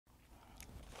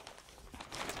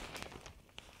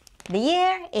The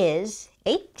year is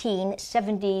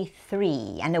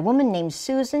 1873, and a woman named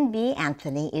Susan B.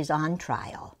 Anthony is on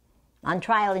trial. On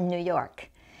trial in New York.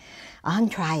 On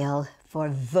trial for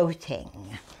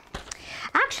voting.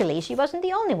 Actually, she wasn't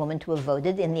the only woman to have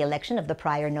voted in the election of the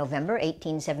prior November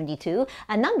 1872.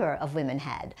 A number of women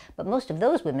had, but most of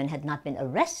those women had not been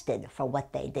arrested for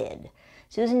what they did.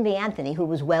 Susan B. Anthony, who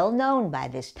was well known by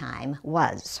this time,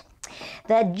 was.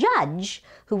 The judge,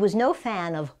 who was no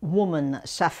fan of woman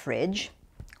suffrage,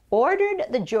 ordered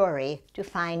the jury to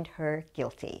find her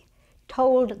guilty,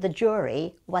 told the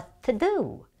jury what to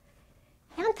do.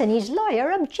 Anthony's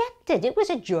lawyer objected. It was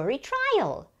a jury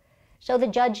trial. So the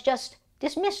judge just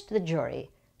dismissed the jury,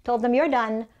 told them, "You're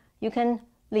done. You can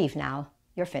leave now.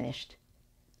 You're finished."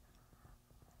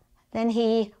 Then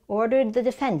he ordered the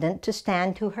defendant to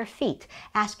stand to her feet,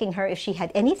 asking her if she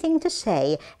had anything to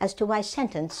say as to why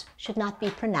sentence should not be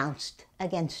pronounced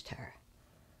against her.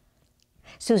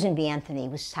 Susan B. Anthony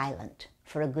was silent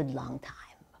for a good long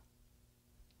time.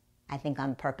 I think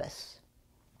on purpose.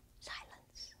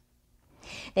 Silence.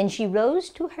 Then she rose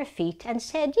to her feet and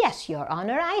said, "Yes, Your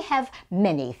Honor, I have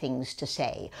many things to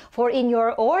say. For in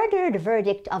your ordered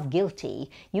verdict of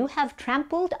guilty, you have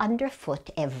trampled underfoot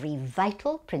every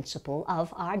vital principle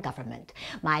of our government.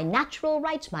 My natural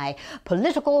rights, my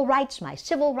political rights, my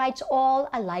civil rights, all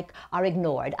alike are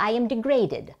ignored. I am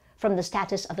degraded from the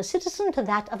status of a citizen to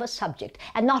that of a subject,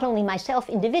 and not only myself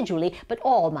individually, but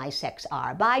all my sex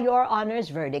are, by your Honor's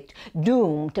verdict,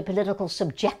 doomed to political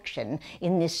subjection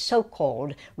in this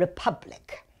so-called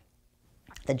republic."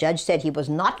 The judge said he was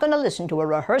not going to listen to a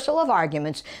rehearsal of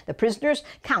arguments the prisoner's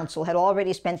counsel had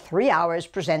already spent 3 hours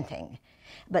presenting.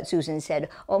 But Susan said,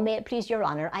 "Oh, may it please Your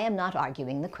Honor, I am not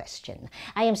arguing the question.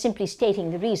 I am simply stating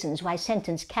the reasons why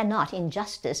sentence cannot in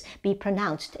justice be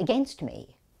pronounced against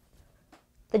me."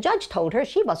 The judge told her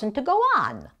she wasn't to go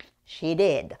on. She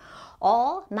did.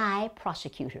 All my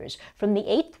prosecutors, from the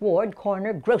 8th Ward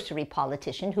corner grocery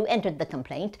politician who entered the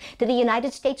complaint, to the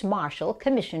United States Marshal,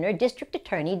 Commissioner, District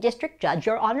Attorney, District Judge,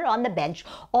 Your Honor on the bench,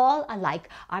 all alike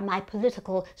are my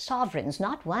political sovereigns.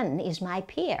 Not one is my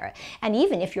peer. And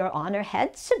even if Your Honor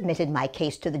had submitted my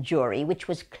case to the jury, which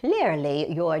was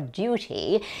clearly your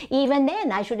duty, even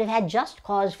then I should have had just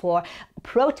cause for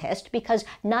protest because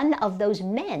none of those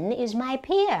men is my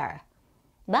peer.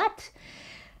 But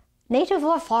native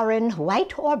or foreign,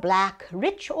 white or black,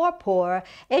 rich or poor,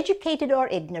 educated or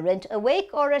ignorant, awake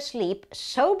or asleep,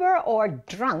 sober or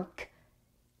drunk,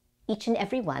 each and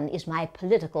every one is my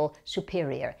political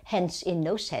superior, hence in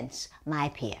no sense my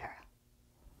peer.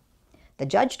 The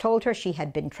judge told her she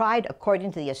had been tried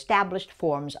according to the established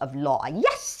forms of law.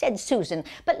 "Yes," said Susan,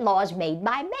 "but laws made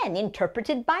by men,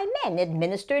 interpreted by men,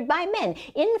 administered by men,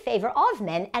 in favor of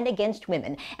men and against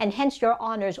women, and hence Your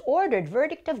Honor's ordered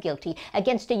verdict of guilty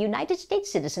against a United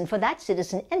States citizen for that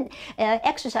citizen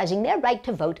exercising their right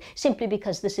to vote simply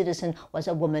because the citizen was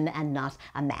a woman and not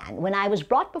a man. When I was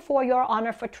brought before Your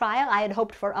Honor for trial, I had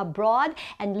hoped for a broad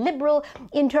and liberal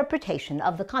interpretation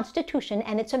of the Constitution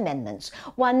and its amendments,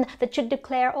 one that should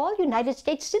declare all United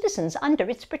States citizens under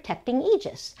its protecting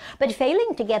aegis. But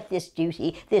failing to get this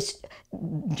duty, this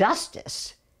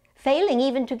justice, failing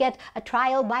even to get a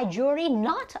trial by jury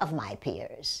not of my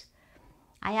peers,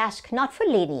 I ask not for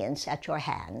lenience at your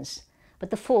hands, but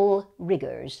the full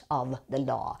rigors of the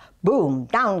law." Boom!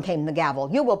 Down came the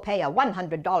gavel. "You will pay a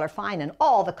 $100 fine and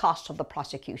all the costs of the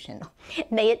prosecution."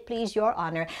 "May it please Your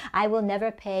Honor, I will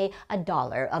never pay a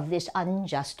dollar of this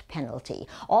unjust penalty.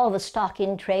 All the stock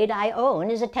in trade I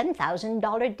own is a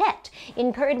 $10,000 debt,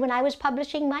 incurred when I was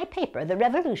publishing my paper, The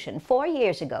Revolution, 4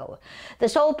 years ago, the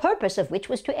sole purpose of which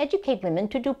was to educate women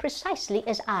to do precisely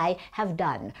as I have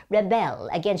done, rebel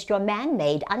against your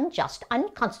man-made, unjust,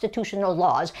 unconstitutional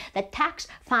laws that tax,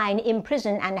 fine,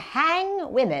 imprison, and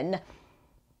hang women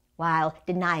while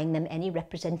denying them any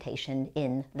representation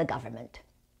in the government.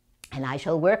 And I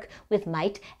shall work with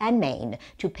might and main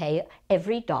to pay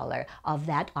every dollar of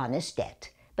that honest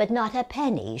debt, but not a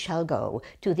penny shall go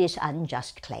to this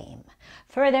unjust claim.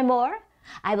 Furthermore,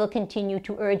 I will continue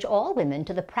to urge all women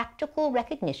to the practical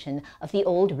recognition of the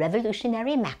old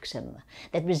revolutionary maxim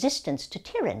that resistance to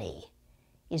tyranny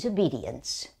is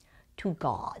obedience to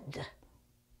God."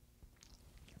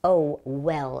 Oh,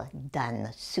 well done,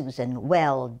 Susan,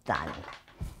 well done.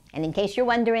 And in case you're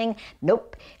wondering,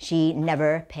 nope, she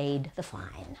never paid the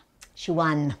fine. She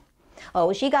won.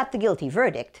 Oh, she got the guilty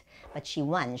verdict, but she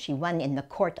won. She won in the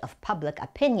court of public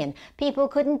opinion. People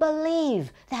couldn't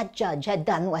believe that judge had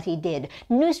done what he did.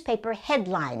 Newspaper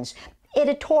headlines,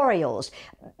 editorials,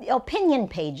 opinion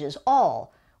pages,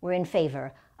 all were in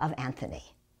favor of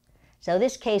Anthony. So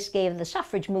this case gave the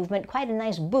suffrage movement quite a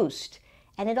nice boost,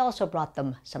 and it also brought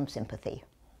them some sympathy.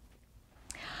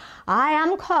 I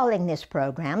am calling this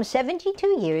program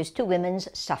 72 Years to Women's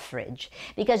Suffrage,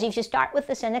 because if you start with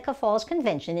the Seneca Falls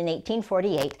Convention in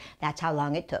 1848, that's how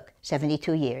long it took,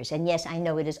 72 years. And yes, I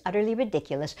know it is utterly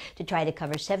ridiculous to try to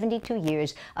cover 72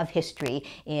 years of history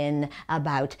in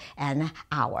about an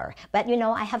hour. But you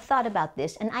know, I have thought about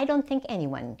this, and I don't think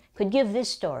anyone could give this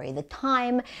story the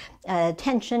time,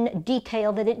 attention,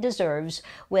 detail that it deserves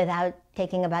without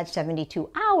taking about 72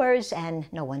 hours, and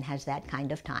no one has that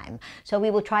kind of time. So we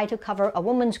will try to cover a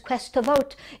woman's quest to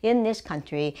vote in this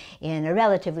country in a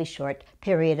relatively short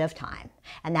period of time.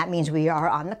 And that means we are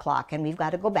on the clock, and we've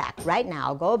got to go back right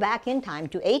now, go back in time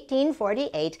to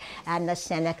 1848 and the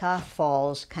Seneca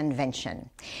Falls Convention.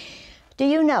 Do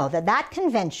you know that that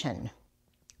convention,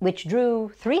 which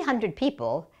drew 300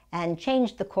 people and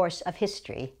changed the course of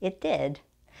history, it did.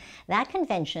 That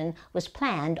convention was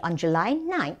planned on July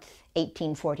 9th,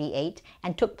 1848,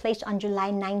 and took place on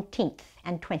July 19th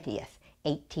and 20th,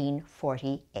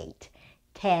 1848.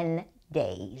 10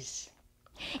 days.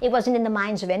 It wasn't in the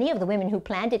minds of any of the women who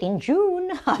planned it in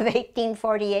June of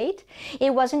 1848.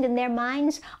 It wasn't in their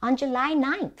minds on July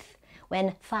 9th,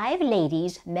 when 5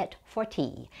 ladies met for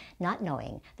tea, not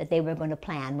knowing that they were going to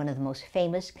plan one of the most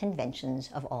famous conventions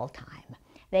of all time.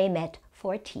 They met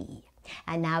for tea,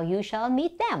 and now you shall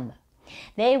meet them.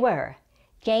 They were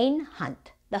Jane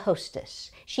Hunt, the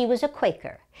hostess. She was a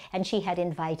Quaker, and she had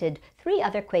invited 3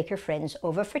 other Quaker friends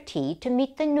over for tea to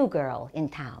meet the new girl in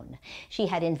town. She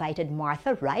had invited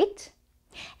Martha Wright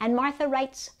and Martha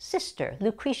Wright's sister,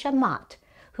 Lucretia Mott,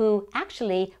 who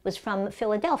actually was from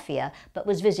Philadelphia but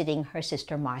was visiting her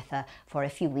sister Martha for a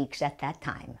few weeks at that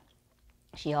time.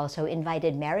 She also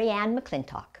invited Mary Ann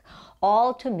McClintock,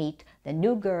 all to meet the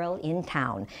new girl in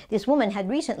town. This woman had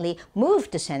recently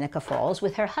moved to Seneca Falls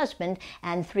with her husband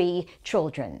and 3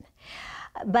 children.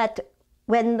 But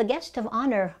when the guest of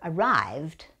honor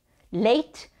arrived,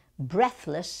 late,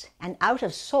 breathless, and out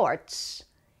of sorts,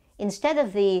 instead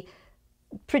of the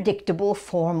predictable,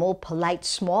 formal, polite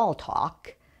small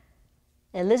talk,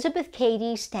 Elizabeth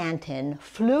Cady Stanton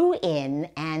flew in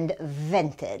and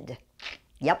vented.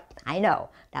 Yep, I know,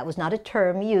 that was not a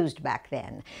term used back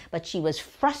then, but she was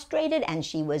frustrated and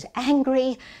she was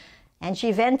angry, and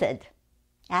she vented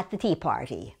at the tea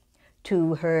party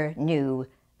to her new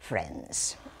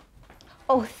friends.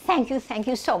 Oh, thank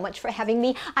you so much for having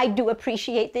me. I do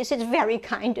appreciate this. It's very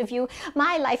kind of you.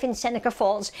 My life in Seneca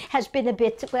Falls has been a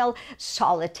bit, well,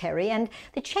 solitary, and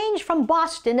the change from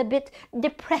Boston a bit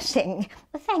depressing.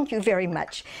 Thank you very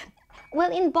much.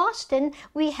 Well, in Boston,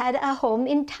 we had a home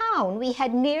in town. We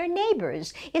had near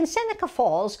neighbors. In Seneca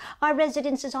Falls, our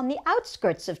residence is on the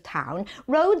outskirts of town.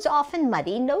 Roads often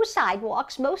muddy, no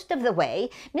sidewalks most of the way.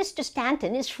 Mr.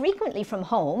 Stanton is frequently from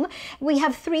home. We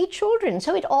have 3 children,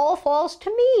 so it all falls to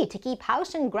me to keep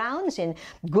house and grounds in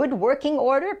good working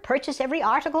order, purchase every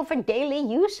article for daily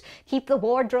use, keep the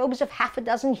wardrobes of half a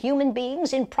dozen human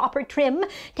beings in proper trim,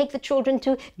 take the children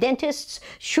to dentists,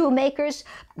 shoemakers,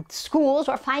 schools,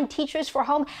 or find teachers for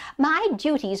home. My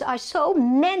duties are so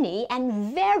many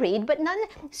and varied, but none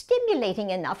stimulating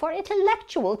enough or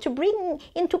intellectual to bring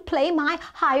into play my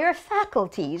higher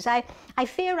faculties. I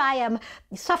fear I am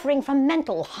suffering from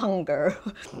mental hunger.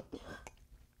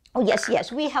 Oh,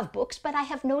 yes, we have books, but I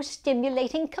have no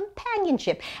stimulating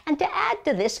companionship. And to add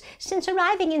to this, since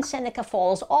arriving in Seneca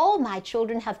Falls, all my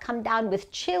children have come down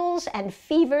with chills and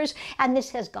fevers, and this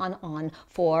has gone on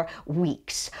for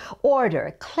weeks.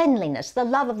 Order, cleanliness, the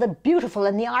love of the beautiful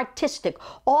and the artistic,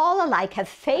 all alike have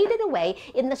faded away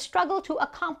in the struggle to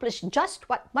accomplish just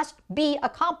what must be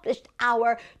accomplished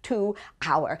hour to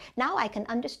hour. Now I can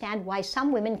understand why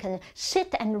some women can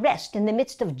sit and rest in the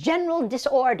midst of general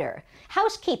disorder.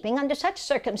 Housekeeping under such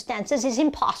circumstances is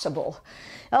impossible.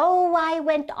 Oh, I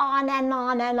went on and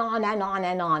on and on and on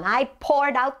and on. I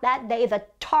poured out that day the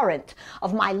torrent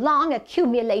of my long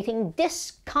accumulating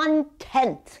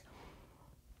discontent.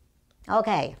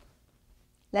 Okay,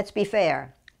 let's be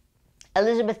fair.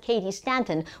 Elizabeth Cady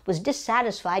Stanton was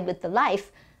dissatisfied with the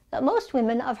life that most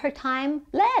women of her time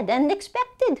led and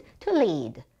expected to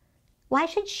lead. Why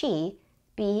should she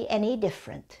be any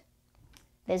different?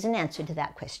 There's an answer to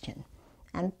that question,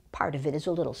 and part of it is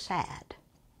a little sad.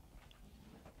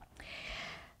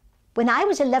 When I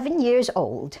was 11 years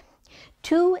old,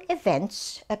 2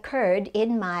 events occurred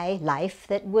in my life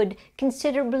that would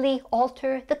considerably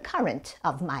alter the current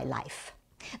of my life.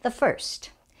 The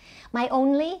first, my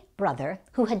only brother,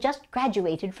 who had just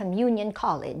graduated from Union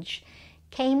College,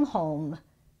 came home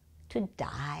to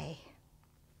die.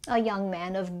 A young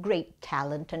man of great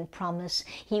talent and promise,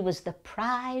 he was the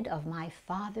pride of my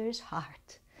father's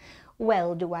heart.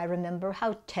 Well do I remember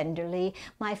how tenderly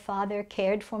my father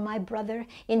cared for my brother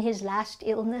in his last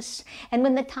illness, and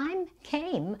when the time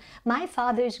came, my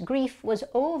father's grief was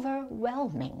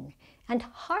overwhelming and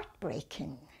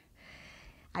heartbreaking.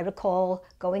 I recall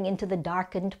going into the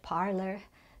darkened parlor,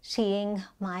 seeing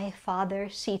my father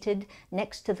seated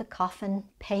next to the coffin,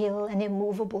 pale and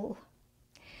immovable.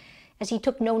 As he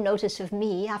took no notice of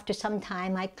me, after some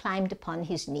time I climbed upon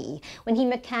his knee, when he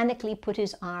mechanically put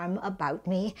his arm about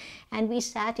me, and we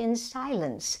sat in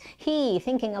silence, he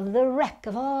thinking of the wreck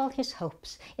of all his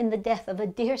hopes in the death of a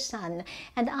dear son,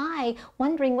 and I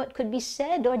wondering what could be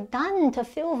said or done to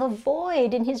fill the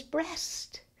void in his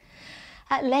breast.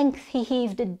 At length he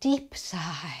heaved a deep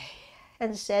sigh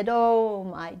and said, "Oh,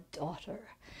 my daughter,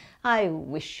 I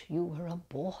wish you were a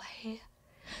boy."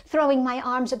 Throwing my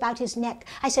arms about his neck,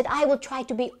 I said, "I will try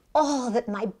to be all that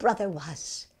my brother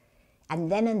was." And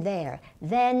then and there,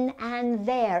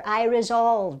 I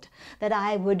resolved that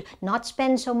I would not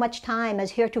spend so much time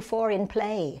as heretofore in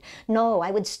play. No,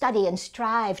 I would study and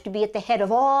strive to be at the head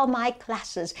of all my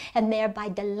classes and thereby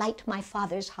delight my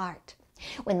father's heart.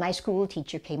 When my school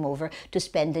teacher came over to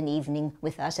spend an evening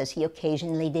with us, as he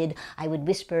occasionally did, I would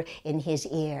whisper in his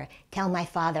ear, "Tell my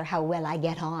father how well I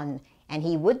get on." And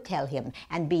he would tell him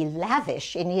and be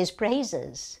lavish in his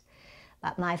praises.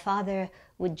 But my father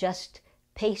would just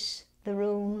pace the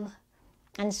room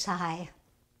and sigh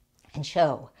and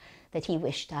show that he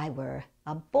wished I were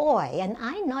a boy, and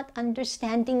I, not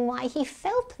understanding why he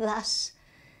felt thus,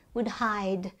 would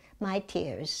hide my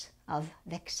tears of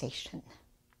vexation.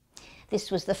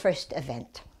 This was the first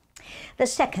event. The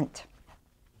second,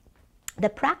 the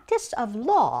practice of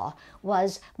law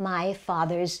was my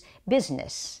father's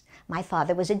business. My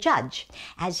father was a judge.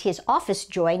 As his office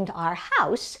joined our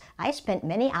house, I spent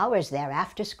many hours there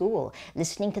after school,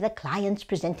 listening to the clients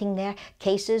presenting their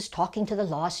cases, talking to the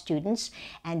law students,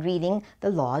 and reading the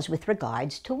laws with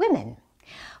regards to women.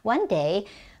 One day,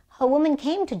 a woman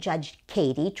came to Judge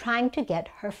Cady trying to get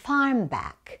her farm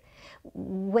back.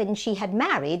 When she had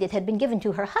married, it had been given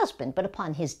to her husband, but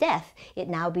upon his death, it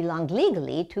now belonged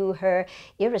legally to her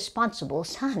irresponsible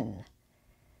son.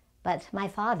 But my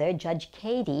father, Judge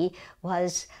Cady,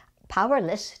 was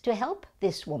powerless to help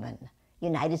this woman.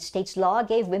 United States law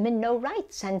gave women no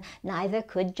rights, and neither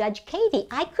could Judge Cady.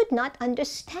 I could not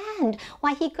understand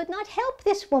why he could not help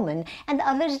this woman and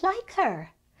others like her.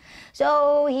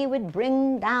 So he would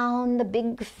bring down the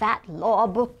big fat law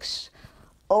books,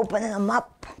 open them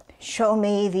up, show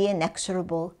me the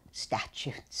inexorable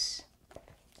statutes.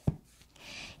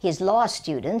 His law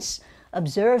students,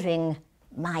 observing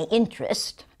my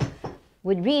interest,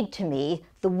 would read to me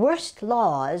the worst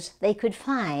laws they could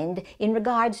find in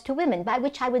regards to women, by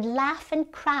which I would laugh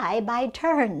and cry by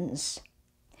turns.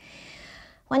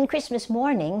 One Christmas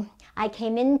morning, I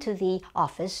came into the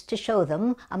office to show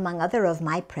them, among other of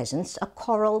my presents, a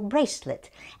coral bracelet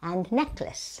and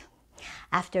necklace.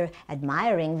 After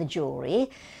admiring the jewelry,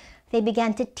 they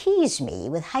began to tease me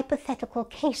with hypothetical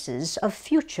cases of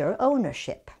future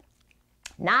ownership.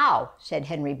 "Now," said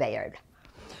Henry Bayard,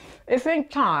 "if in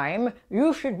time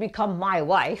you should become my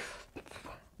wife,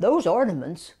 those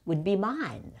ornaments would be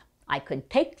mine. I could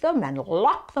take them and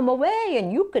lock them away,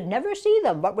 and you could never see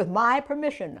them but with my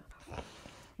permission.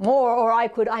 Or I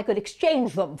could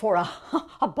exchange them for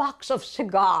a box of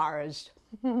cigars,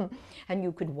 and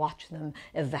you could watch them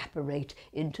evaporate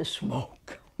into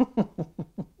smoke."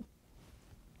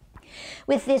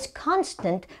 With this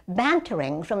constant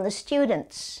bantering from the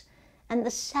students and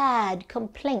the sad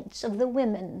complaints of the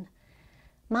women,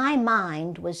 my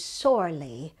mind was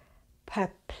sorely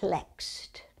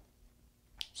perplexed.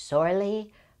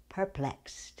 Sorely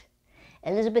perplexed.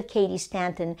 Elizabeth Cady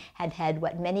Stanton had had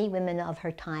what many women of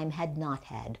her time had not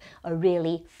had, a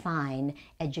really fine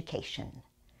education.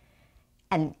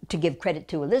 And to give credit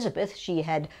to Elizabeth, she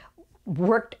had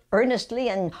worked earnestly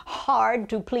and hard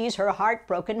to please her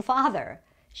heartbroken father.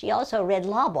 She also read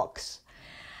law books.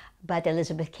 But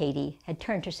Elizabeth Cady had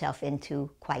turned herself into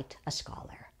quite a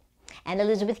scholar. And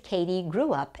Elizabeth Cady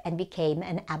grew up and became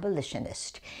an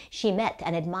abolitionist. She met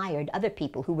and admired other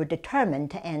people who were determined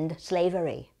to end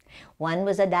slavery. One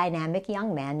was a dynamic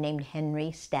young man named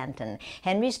Henry Stanton.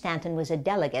 Henry Stanton was a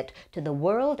delegate to the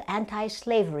World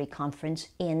Anti-Slavery Conference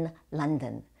in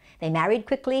London. They married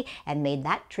quickly and made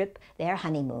that trip their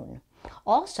honeymoon.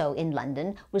 Also in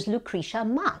London was Lucretia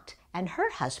Mott and her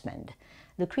husband.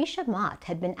 Lucretia Mott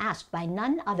had been asked by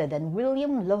none other than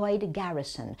William Lloyd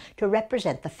Garrison to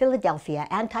represent the Philadelphia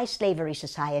Anti-Slavery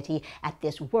Society at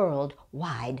this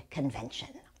worldwide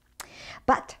convention.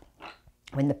 But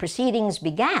when the proceedings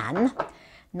began,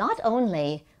 not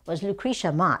only was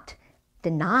Lucretia Mott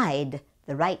denied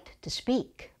the right to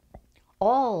speak,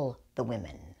 all the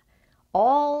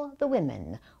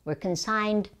women were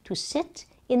consigned to sit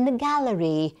in the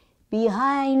gallery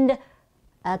behind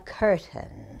a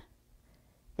curtain.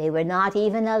 They were not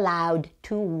even allowed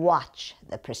to watch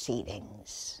the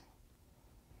proceedings.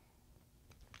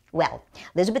 Well,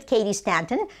 Elizabeth Cady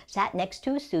Stanton sat next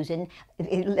to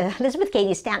Elizabeth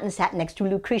Cady Stanton sat next to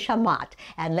Lucretia Mott,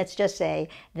 and let's just say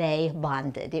they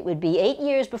bonded. It would be 8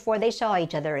 years before they saw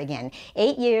each other again.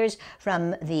 8 years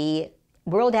from the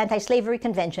World Anti-Slavery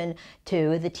Convention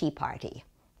to the Tea Party.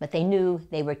 But they knew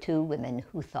they were two women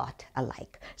who thought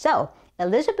alike. So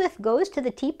Elizabeth goes to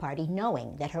the Tea Party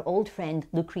knowing that her old friend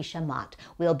Lucretia Mott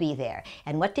will be there.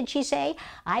 And what did she say?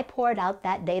 I poured out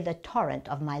that day the torrent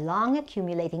of my long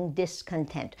accumulating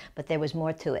discontent. But there was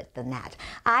more to it than that.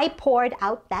 I poured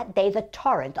out that day the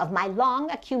torrent of my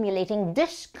long accumulating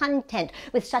discontent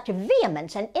with such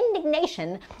vehemence and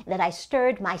indignation that I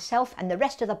stirred myself and the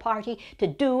rest of the party to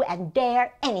do and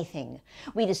dare anything.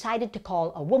 We decided to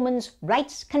call a woman's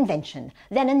rights convention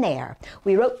then and there.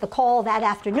 We wrote the call that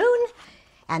afternoon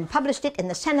and published it in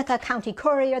the Seneca County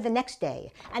Courier the next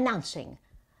day, announcing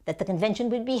that the convention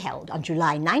would be held on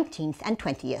July 19th and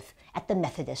 20th at the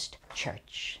Methodist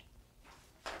Church.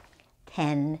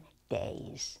 10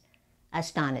 days.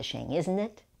 Astonishing, isn't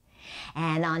it?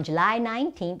 And on July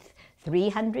 19th,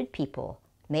 300 people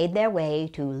made their way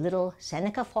to Little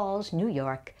Seneca Falls, New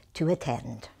York, to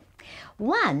attend.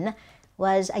 One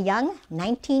was a young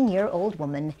 19-year-old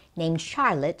woman named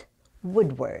Charlotte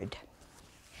Woodward.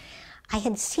 I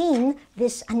had seen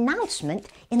this announcement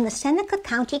in the Seneca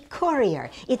County Courier.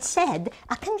 It said,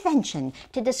 a convention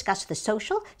to discuss the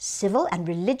social, civil, and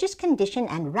religious condition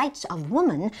and rights of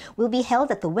woman will be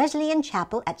held at the Wesleyan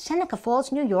Chapel at Seneca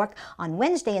Falls, New York on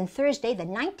Wednesday and Thursday, the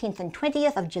 19th and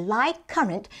 20th of July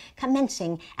current,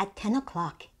 commencing at 10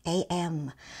 o'clock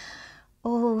a.m.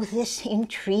 Oh, this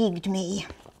intrigued me.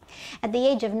 At the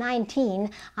age of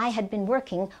 19, I had been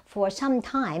working for some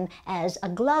time as a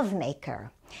glove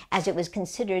maker. As it was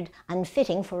considered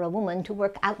unfitting for a woman to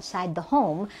work outside the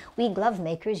home, we glove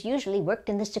makers usually worked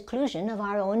in the seclusion of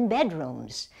our own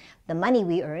bedrooms. The money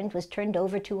we earned was turned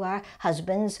over to our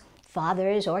husbands,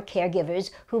 fathers, or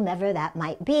caregivers, whomever that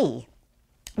might be.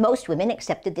 Most women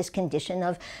accepted this condition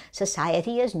of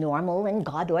society as normal and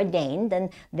God-ordained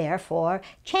and therefore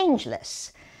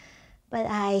changeless. But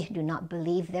I do not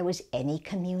believe there was any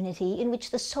community in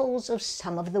which the souls of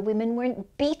some of the women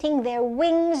weren't beating their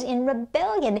wings in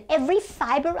rebellion. Every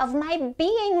fiber of my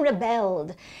being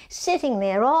rebelled, sitting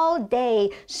there all day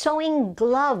sewing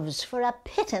gloves for a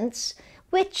pittance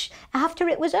which, after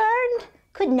it was earned,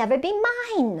 could never be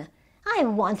mine. I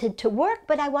wanted to work,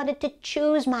 but I wanted to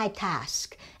choose my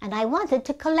task, and I wanted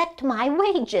to collect my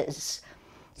wages.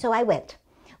 So I went.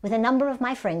 With a number of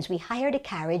my friends, we hired a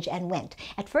carriage and went.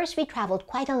 At first we traveled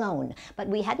quite alone, but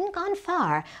we hadn't gone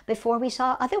far before we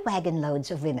saw other wagon loads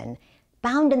of women,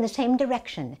 bound in the same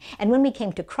direction. And when we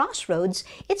came to crossroads,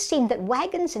 it seemed that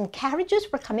wagons and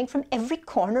carriages were coming from every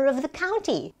corner of the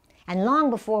county. And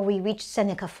long before we reached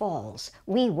Seneca Falls,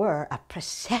 we were a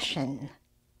procession.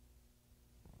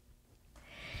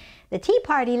 The Tea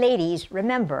Party ladies,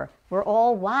 remember, were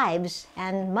all wives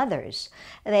and mothers.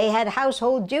 They had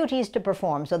household duties to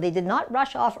perform, so they did not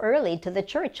rush off early to the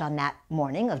church on that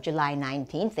morning of July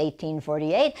 19th,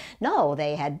 1848. No,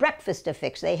 they had breakfast to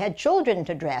fix, they had children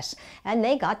to dress, and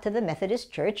they got to the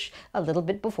Methodist church a little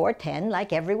bit before 10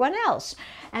 like everyone else,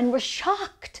 and were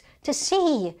shocked to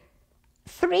see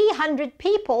 300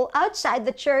 people outside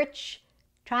the church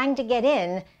trying to get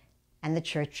in, and the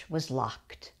church was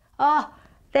locked. Oh,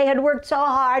 they had worked so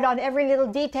hard on every little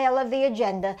detail of the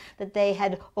agenda that they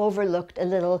had overlooked a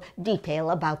little detail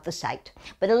about the site.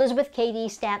 But Elizabeth Cady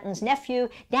Stanton's nephew,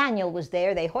 Daniel, was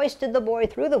there. They hoisted the boy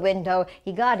through the window.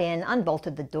 He got in,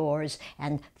 unbolted the doors,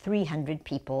 and 300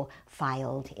 people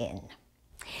filed in.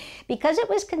 Because it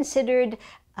was considered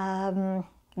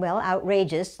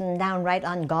outrageous and downright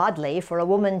ungodly for a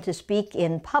woman to speak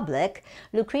in public,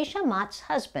 Lucretia Mott's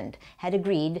husband had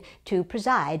agreed to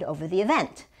preside over the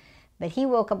event. But he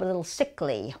woke up a little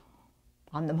sickly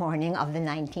on the morning of the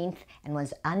 19th and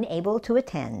was unable to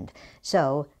attend.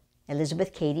 So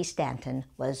Elizabeth Cady Stanton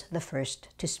was the first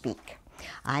to speak.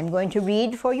 I'm going to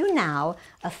read for you now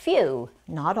a few,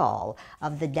 not all,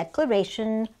 of the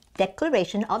Declaration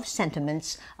of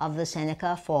Sentiments of the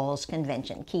Seneca Falls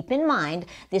Convention. Keep in mind,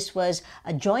 this was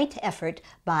a joint effort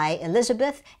by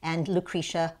Elizabeth and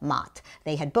Lucretia Mott.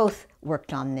 They had both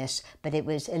worked on this, but it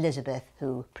was Elizabeth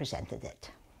who presented it.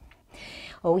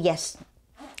 Oh yes,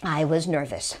 I was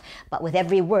nervous, but with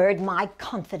every word my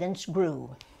confidence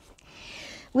grew.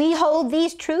 We hold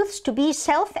these truths to be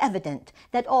self-evident,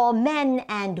 that all men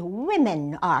and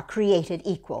women are created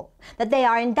equal, that they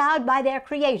are endowed by their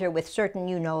Creator with certain,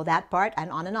 you know that part, and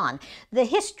on and on. The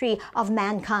history of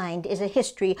mankind is a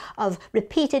history of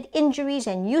repeated injuries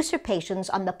and usurpations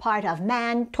on the part of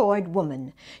man toward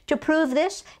woman. To prove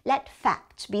this, let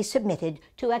facts be submitted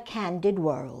to a candid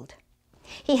world.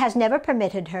 He has never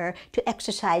permitted her to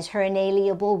exercise her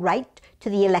inalienable right to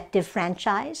the elective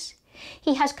franchise.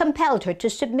 He has compelled her to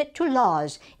submit to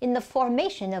laws in the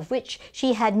formation of which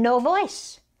she had no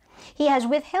voice. He has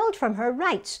withheld from her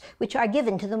rights which are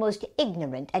given to the most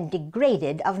ignorant and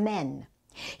degraded of men.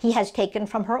 He has taken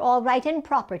from her all right in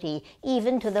property,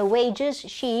 even to the wages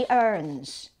she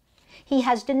earns. He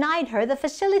has denied her the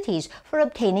facilities for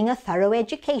obtaining a thorough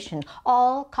education,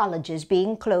 all colleges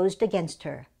being closed against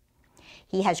her.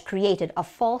 He has created a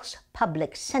false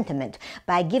public sentiment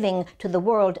by giving to the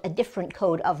world a different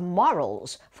code of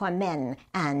morals for men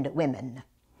and women.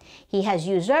 He has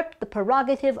usurped the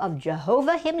prerogative of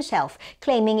Jehovah himself,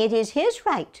 claiming it is his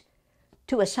right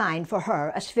to assign for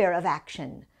her a sphere of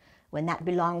action, when that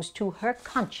belongs to her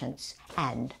conscience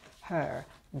and her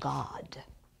God.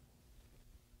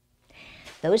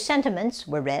 Those sentiments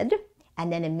were read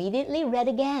and then immediately read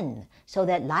again, so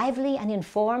that lively and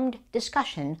informed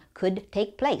discussion could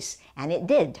take place, and it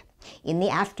did. In the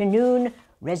afternoon,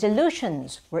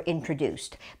 resolutions were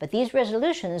introduced, but these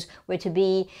resolutions were to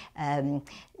be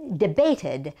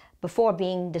debated before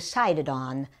being decided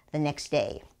on the next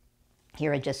day.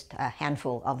 Here are just a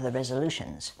handful of the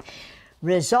resolutions.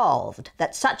 Resolved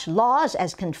that such laws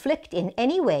as conflict in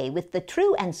any way with the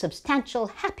true and substantial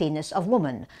happiness of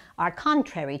woman are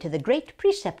contrary to the great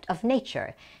precept of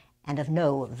nature and of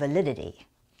no validity.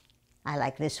 I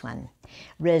like this one.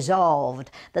 Resolved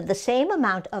that the same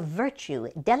amount of virtue,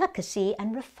 delicacy,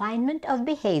 and refinement of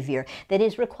behavior that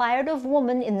is required of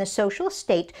woman in the social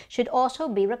state should also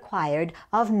be required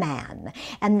of man,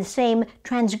 and the same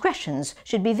transgressions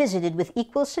should be visited with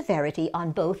equal severity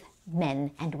on both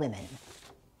men and women.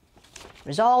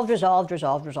 Resolved, resolved,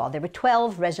 resolved, resolved. There were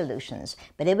 12 resolutions,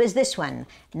 but it was this one,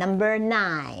 number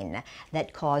 9,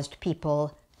 that caused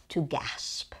people to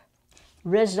gasp.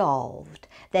 Resolved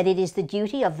that it is the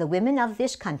duty of the women of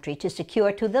this country to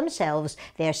secure to themselves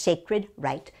their sacred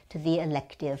right to the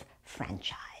elective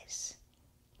franchise.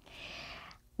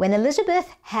 When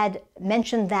Elizabeth had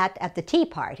mentioned that at the tea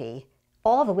party,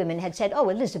 all the women had said, "Oh,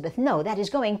 Elizabeth, no, that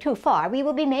is going too far. We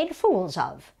will be made fools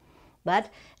of."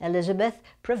 But Elizabeth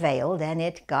prevailed, and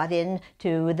it got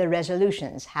into the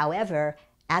resolutions. However,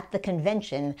 at the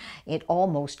convention, it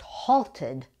almost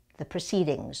halted the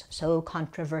proceedings, so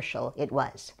controversial it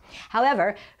was.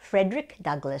 However, Frederick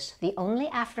Douglass, the only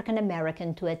African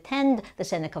American to attend the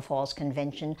Seneca Falls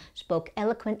Convention, spoke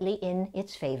eloquently in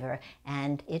its favor,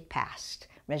 and it passed.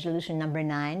 Resolution number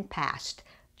 9 passed.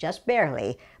 Just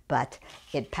barely, but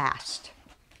it passed.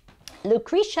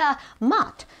 Lucretia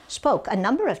Mott spoke a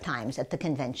number of times at the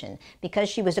convention. Because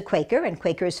she was a Quaker and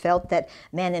Quakers felt that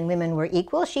men and women were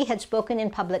equal, she had spoken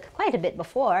in public quite a bit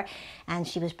before, and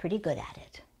she was pretty good at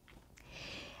it.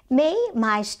 May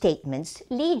my statements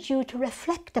lead you to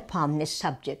reflect upon this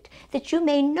subject, that you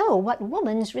may know what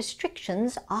woman's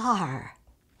restrictions are.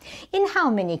 In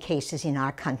how many cases in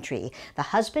our country the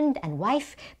husband and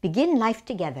wife begin life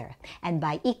together, and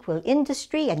by equal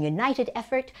industry and united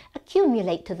effort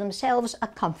accumulate to themselves a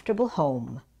comfortable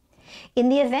home. In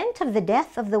the event of the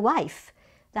death of the wife,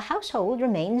 the household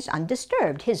remains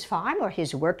undisturbed. His farm or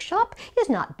his workshop is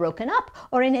not broken up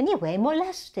or in any way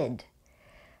molested.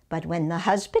 But when the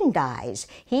husband dies,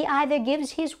 he either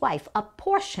gives his wife a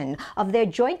portion of their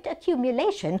joint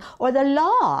accumulation, or the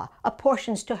law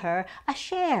apportions to her a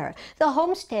share. The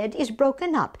homestead is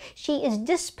broken up. She is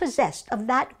dispossessed of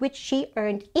that which she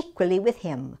earned equally with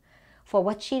him. For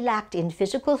what she lacked in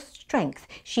physical strength,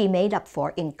 she made up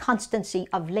for in constancy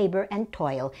of labor and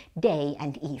toil, day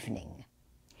and evening.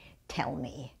 Tell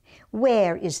me,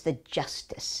 where is the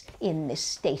justice in this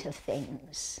state of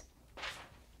things?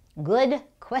 Good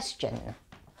question.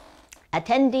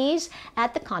 Attendees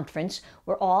at the conference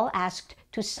were all asked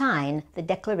to sign the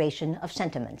Declaration of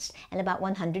Sentiments, and about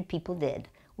 100 people did.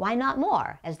 Why not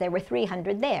more, as there were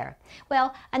 300 there?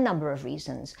 Well, a number of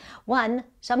reasons. 1,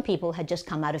 some people had just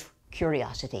come out of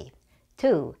curiosity.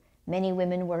 2, many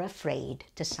women were afraid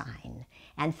to sign.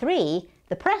 And 3,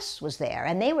 the press was there,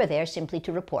 and they were there simply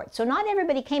to report. So not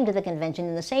everybody came to the convention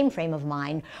in the same frame of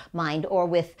mind or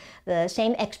with the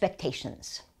same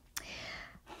expectations.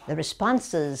 The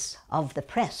responses of the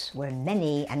press were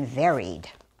many and varied.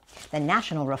 The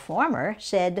National Reformer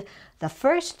said, "The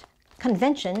first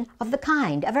convention of the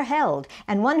kind ever held,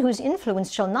 and one whose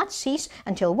influence shall not cease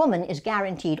until woman is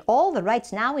guaranteed all the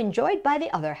rights now enjoyed by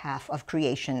the other half of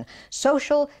creation,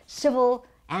 social, civil,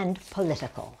 and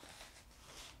political.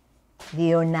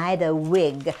 The Oneida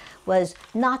Whig was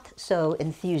not so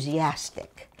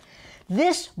enthusiastic.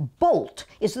 This bolt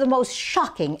is the most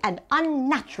shocking and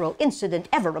unnatural incident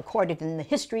ever recorded in the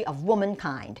history of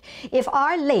womankind. If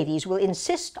our ladies will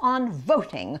insist on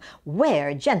voting,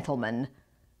 where, gentlemen,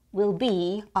 will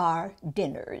be our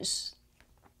dinners?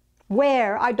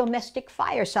 Where our domestic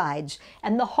firesides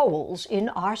and the holes in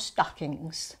our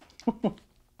stockings?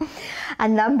 A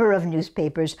number of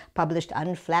newspapers published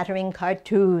unflattering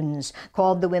cartoons,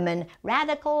 called the women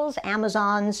radicals,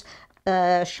 Amazons,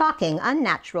 shocking,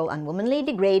 unnatural, unwomanly,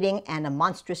 degrading, and a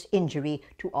monstrous injury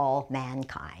to all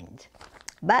mankind.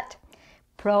 But,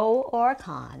 pro or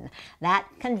con, that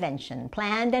convention,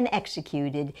 planned and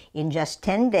executed in just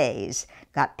 10 days,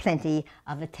 got plenty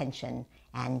of attention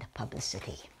and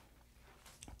publicity.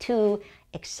 2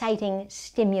 exciting,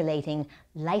 stimulating,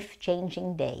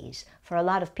 life-changing days for a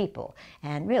lot of people,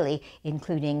 and really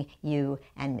including you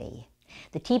and me.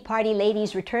 The Tea Party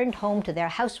ladies returned home to their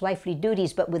housewifely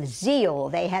duties, but with zeal.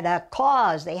 They had a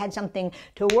cause, they had something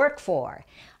to work for.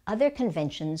 Other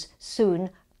conventions soon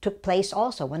took place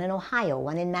also, one in Ohio,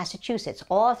 one in Massachusetts.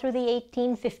 All through the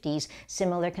 1850s,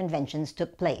 similar conventions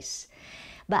took place.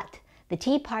 But the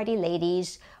Tea Party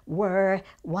ladies were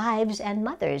wives and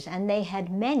mothers, and they had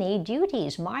many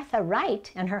duties. Martha Wright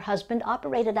and her husband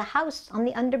operated a house on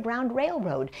the Underground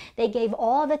Railroad. They gave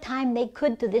all the time they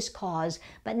could to this cause,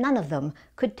 but none of them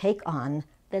could take on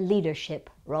the leadership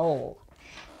role.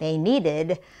 They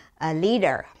needed a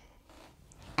leader,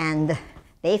 and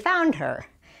they found her,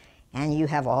 and you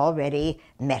have already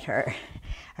met her.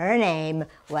 Her name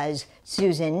was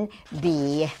Susan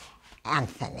B.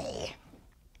 Anthony.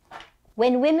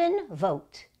 When women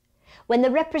vote, when the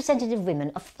representative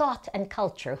women of thought and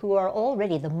culture, who are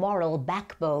already the moral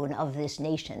backbone of this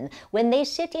nation, when they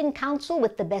sit in council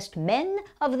with the best men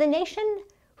of the nation,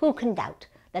 who can doubt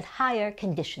that higher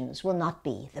conditions will not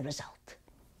be the result?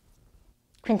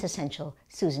 Quintessential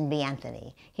Susan B.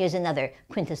 Anthony. Here's another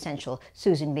quintessential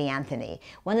Susan B. Anthony.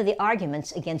 One of the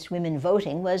arguments against women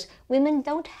voting was women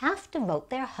don't have to vote,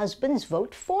 their husbands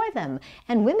vote for them,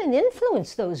 and women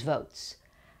influence those votes.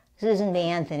 Susan B.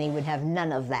 Anthony would have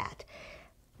none of that.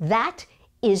 That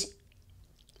is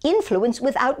influence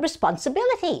without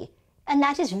responsibility, and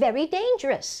that is very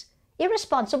dangerous.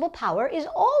 Irresponsible power is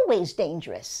always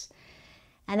dangerous.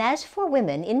 And as for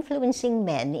women influencing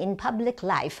men in public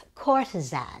life,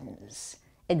 courtesans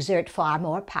exert far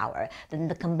more power than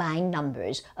the combined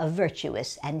numbers of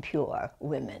virtuous and pure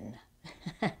women.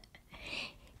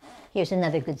 Here's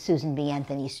another good Susan B.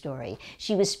 Anthony story.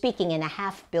 She was speaking in a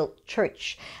half-built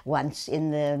church once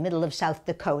in the middle of South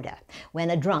Dakota when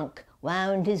a drunk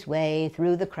wound his way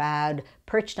through the crowd,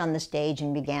 perched on the stage,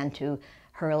 and began to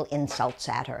hurl insults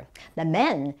at her. The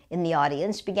men in the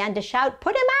audience began to shout,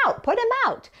 "Put him out! Put him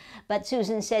out!" But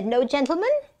Susan said, "No, gentlemen,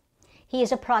 he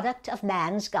is a product of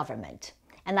man's government,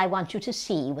 and I want you to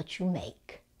see what you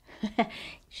make."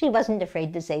 She wasn't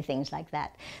afraid to say things like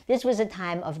that. This was a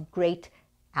time of great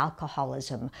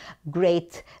alcoholism,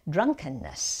 great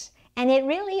drunkenness. And it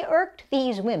really irked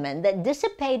these women that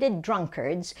dissipated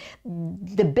drunkards,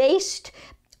 debased,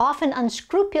 often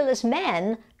unscrupulous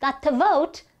men got to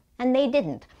vote, and they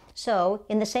didn't. So,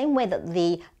 in the same way that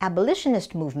the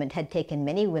abolitionist movement had taken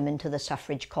many women to the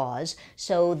suffrage cause,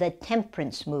 so the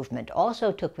temperance movement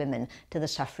also took women to the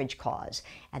suffrage cause.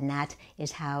 And that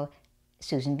is how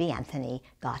Susan B. Anthony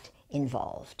got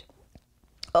involved.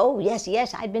 Oh, yes,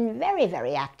 I'd been very,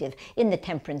 very active in the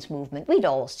temperance movement. We'd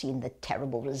all seen the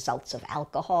terrible results of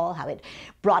alcohol, how it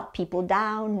brought people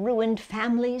down, ruined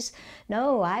families.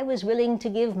 No, I was willing to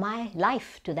give my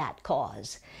life to that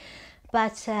cause.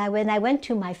 But when I went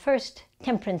to my first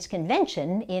temperance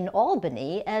convention in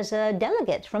Albany as a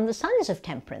delegate from the Sons of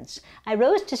Temperance, I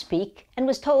rose to speak and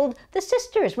was told the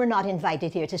sisters were not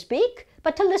invited here to speak,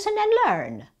 but to listen and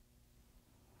learn.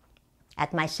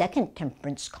 At my second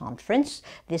temperance conference,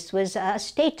 this was a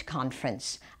state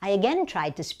conference, I again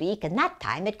tried to speak, and that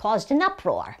time it caused an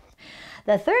uproar.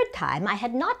 The third time I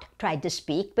had not tried to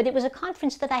speak, but it was a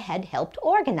conference that I had helped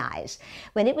organize.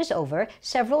 When it was over,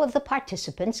 several of the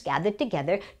participants gathered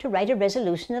together to write a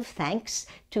resolution of thanks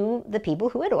to the people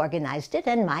who had organized it,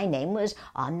 and my name was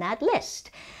on that list.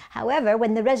 However,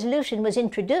 when the resolution was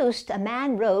introduced, a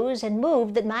man rose and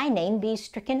moved that my name be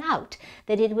stricken out,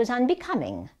 that it was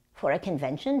unbecoming for a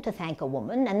convention to thank a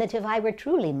woman, and that if I were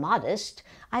truly modest,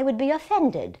 I would be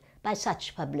offended by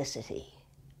such publicity.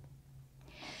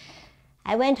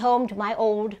 I went home to my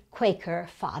old Quaker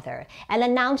father and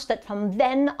announced that from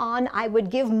then on I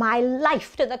would give my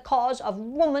life to the cause of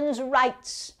woman's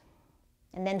rights.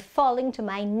 And then falling to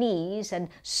my knees and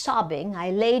sobbing, I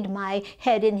laid my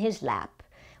head in his lap,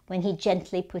 when he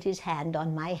gently put his hand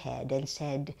on my head and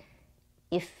said,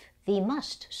 "If thee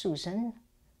must, Susan,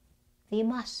 thee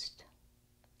must."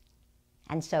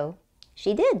 And so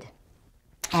she did.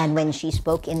 And when she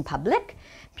spoke in public,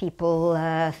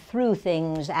 people threw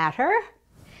things at her,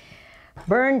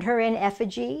 burned her in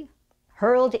effigy,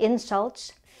 hurled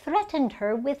insults, threatened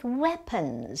her with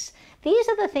weapons. These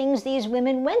are the things these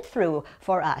women went through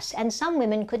for us, and some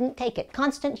women couldn't take it.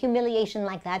 Constant humiliation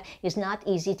like that is not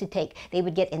easy to take. They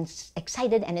would get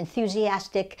excited and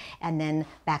enthusiastic and then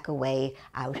back away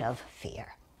out of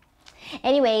fear.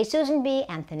 Anyway, Susan B.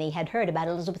 Anthony had heard about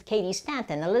Elizabeth Cady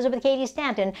Stanton. Elizabeth Cady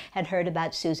Stanton had heard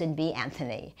about Susan B.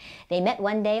 Anthony. They met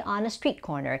one day on a street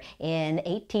corner in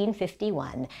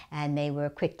 1851, and they were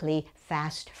quickly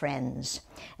fast friends.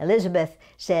 Elizabeth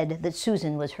said that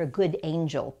Susan was her good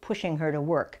angel, pushing her to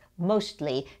work,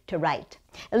 mostly to write.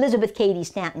 Elizabeth Cady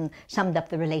Stanton summed up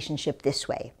the relationship this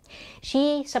way: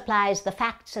 "She supplies the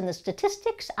facts and the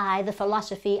statistics, I the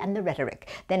philosophy and the rhetoric.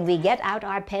 Then we get out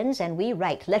our pens and we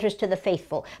write letters to the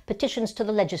faithful, petitions to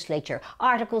the legislature,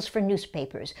 articles for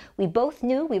newspapers. We both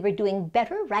knew we were doing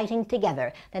better writing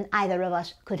together than either of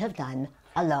us could have done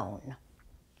alone."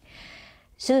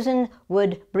 Susan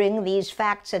would bring these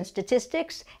facts and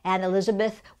statistics, and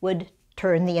Elizabeth would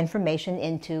turn the information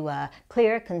into a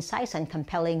clear, concise, and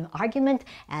compelling argument,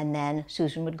 and then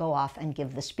Susan would go off and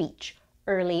give the speech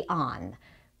early on.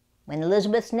 When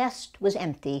Elizabeth's nest was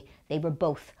empty, they were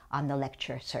both on the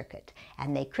lecture circuit,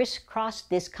 and they crisscrossed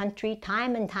this country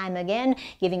time and time again,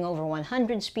 giving over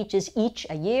 100 speeches each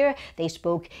a year. They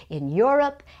spoke in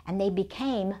Europe, and they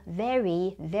became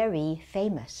very, very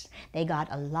famous. They got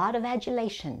a lot of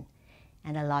adulation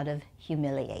and a lot of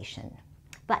humiliation.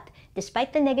 But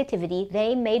despite the negativity,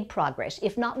 they made progress,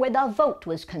 if not where the vote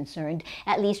was concerned,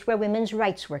 at least where women's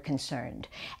rights were concerned,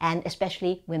 and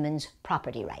especially women's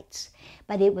property rights.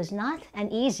 But it was not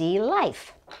an easy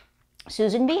life.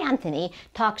 Susan B. Anthony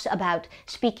talks about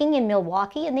speaking in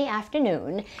Milwaukee in the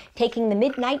afternoon, taking the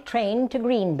midnight train to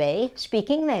Green Bay,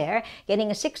 speaking there,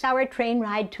 getting a 6-hour train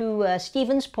ride to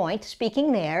Stevens Point,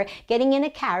 speaking there, getting in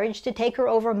a carriage to take her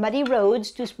over muddy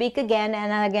roads to speak again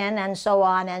and again, and so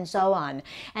on and so on.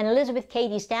 And Elizabeth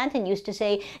Cady Stanton used to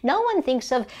say, "No one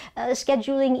thinks of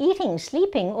scheduling eating,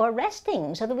 sleeping, or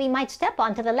resting so that we might step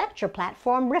onto the lecture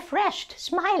platform refreshed,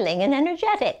 smiling, and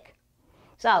energetic."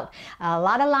 So, a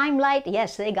lot of limelight,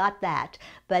 yes, they got that.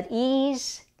 But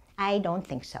ease, I don't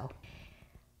think so.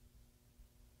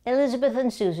 Elizabeth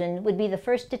and Susan would be the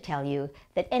first to tell you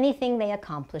that anything they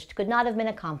accomplished could not have been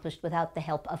accomplished without the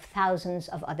help of thousands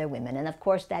of other women. And of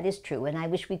course that is true, and I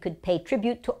wish we could pay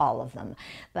tribute to all of them.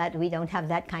 But we don't have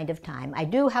that kind of time. I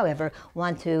do, however,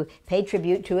 want to pay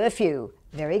tribute to a few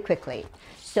very quickly.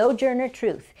 Sojourner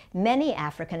Truth. Many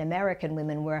African American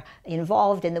women were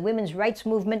involved in the women's rights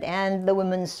movement and the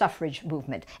women's suffrage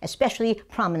movement. Especially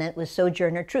prominent was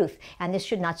Sojourner Truth. And this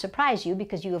should not surprise you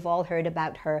because you have all heard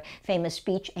about her famous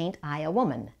speech, "Ain't I a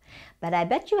Woman?" But I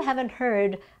bet you haven't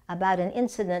heard about an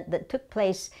incident that took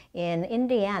place in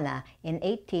Indiana in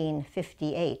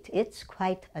 1858. It's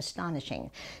quite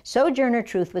astonishing. Sojourner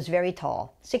Truth was very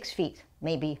tall, 6 feet,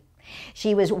 maybe.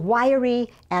 She was wiry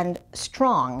and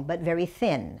strong, but very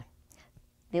thin.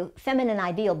 The feminine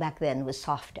ideal back then was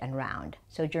soft and round.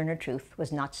 Sojourner Truth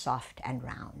was not soft and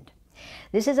round.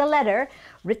 This is a letter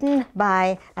written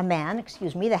by a man,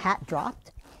 excuse me, the hat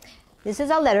dropped. This is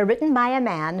a letter written by a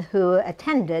man who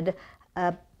attended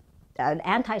an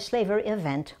anti-slavery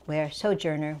event where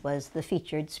Sojourner was the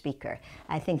featured speaker.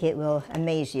 I think it will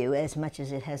amaze you as much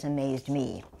as it has amazed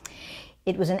me.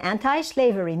 It was an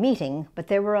anti-slavery meeting, but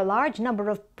there were a large number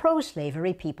of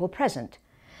pro-slavery people present.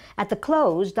 At the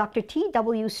close, Dr.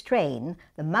 T.W. Strain,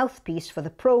 the mouthpiece for the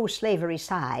pro-slavery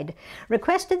side,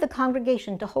 requested the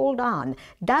congregation to hold on.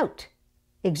 Doubt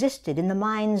existed in the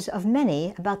minds of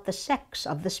many about the sex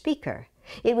of the speaker.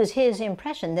 It was his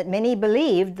impression that many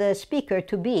believed the speaker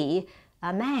to be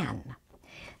a man.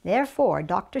 Therefore,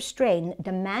 Dr. Strain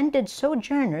demanded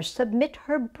Sojourner submit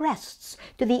her breasts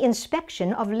to the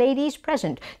inspection of ladies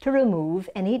present to remove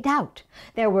any doubt.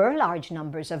 There were large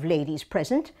numbers of ladies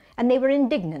present, and they were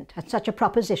indignant at such a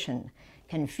proposition.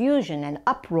 Confusion and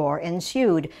uproar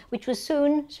ensued, which was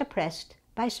soon suppressed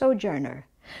by Sojourner.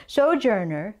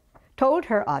 Sojourner told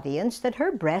her audience that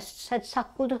her breasts had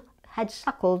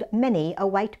suckled many a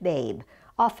white babe,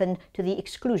 often to the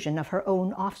exclusion of her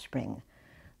own offspring.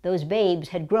 Those babes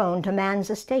had grown to man's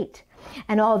estate,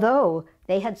 and although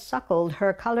They had suckled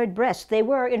her colored breasts. They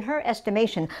were, in her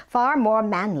estimation, far more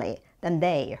manly than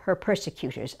they, her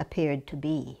persecutors, appeared to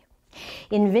be.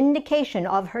 In vindication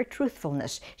of her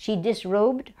truthfulness, she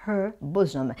disrobed her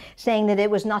bosom, saying that it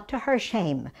was not to her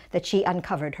shame that she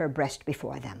uncovered her breast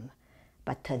before them,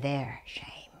 but to their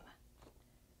shame.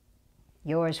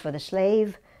 Yours for the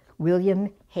slave, William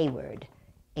Hayward,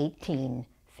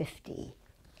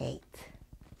 1858.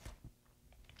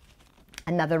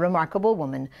 Another remarkable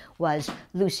woman was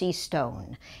Lucy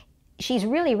Stone. She's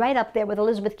really right up there with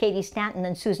Elizabeth Cady Stanton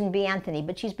and Susan B. Anthony,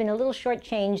 but she's been a little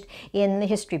shortchanged in the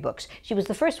history books. She was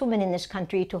the first woman in this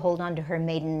country to hold on to her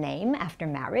maiden name after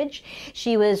marriage.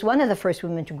 She was one of the first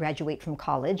women to graduate from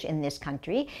college in this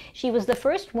country. She was the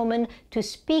first woman to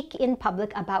speak in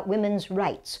public about women's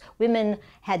rights. Women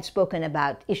had spoken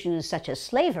about issues such as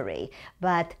slavery,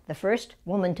 but the first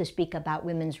woman to speak about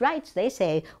women's rights, they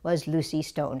say, was Lucy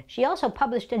Stone. She also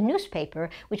published a newspaper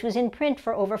which was in print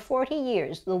for over 40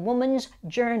 years, the Woman's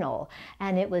Journal,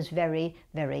 and it was very,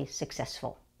 very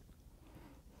successful.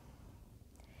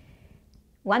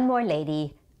 One more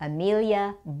lady,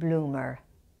 Amelia Bloomer.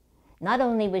 Not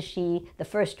only was she the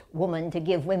first woman to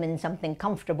give women something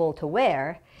comfortable to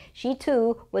wear, she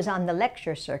too was on the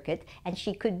lecture circuit, and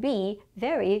she could be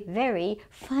very, very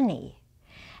funny.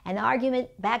 An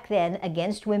argument back then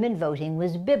against women voting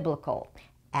was biblical.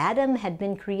 Adam had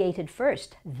been created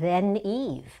first, then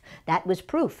Eve. That was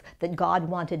proof that God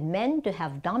wanted men to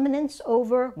have dominance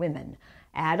over women.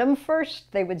 Adam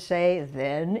first, they would say,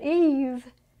 then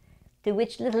Eve. To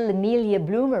which little Amelia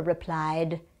Bloomer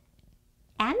replied,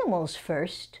 animals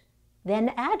first,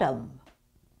 then Adam.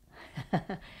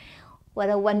 What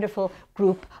a wonderful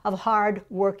group of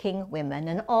hard-working women.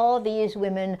 And all these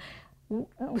women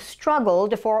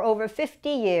struggled for over 50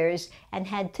 years and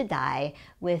had to die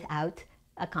without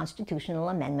a constitutional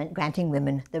amendment granting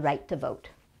women the right to vote.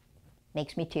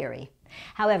 Makes me teary.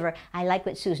 However, I like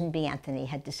what Susan B. Anthony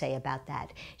had to say about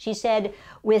that. She said,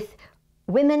 with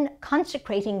women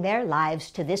consecrating their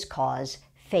lives to this cause,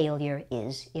 failure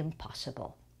is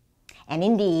impossible. And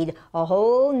indeed, a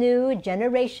whole new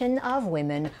generation of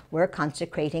women were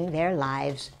consecrating their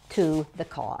lives to the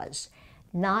cause,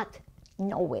 not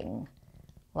knowing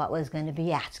what was going to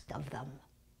be asked of them,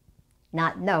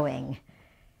 not knowing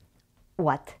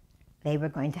what they were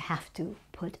going to have to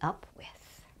put up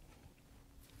with.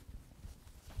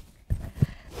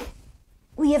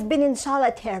 We have been in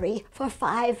solitary for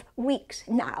 5 weeks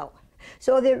now,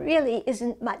 so there really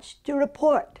isn't much to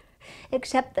report,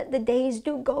 except that the days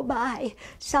do go by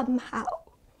somehow.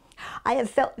 I have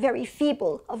felt very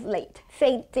feeble of late,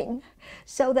 fainting,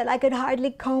 so that I could hardly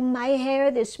comb my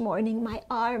hair this morning. My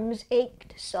arms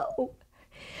ached so.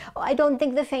 I don't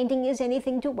think the fainting is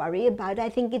anything to worry about. I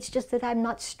think it's just that I'm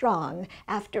not strong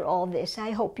after all this.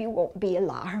 I hope you won't be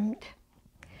alarmed.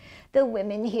 The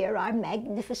women here are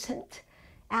magnificent.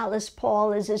 Alice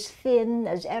Paul is as thin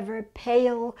as ever,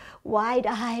 pale,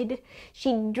 wide-eyed.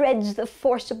 She dreads the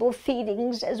forcible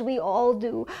feedings, as we all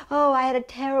do. Oh, I had a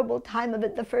terrible time of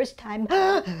it the first time,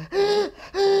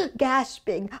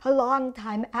 gasping a long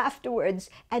time afterwards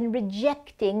and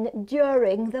rejecting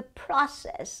during the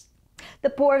process.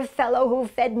 The poor fellow who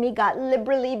fed me got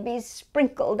liberally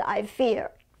besprinkled, I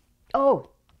fear. Oh,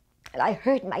 and I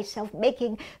heard myself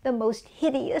making the most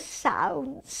hideous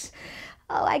sounds.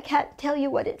 Oh, I can't tell you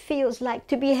what it feels like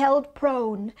to be held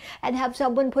prone and have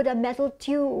someone put a metal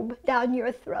tube down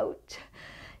your throat.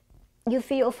 You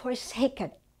feel forsaken.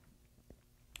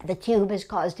 The tube has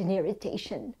caused an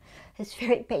irritation. It's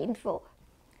very painful.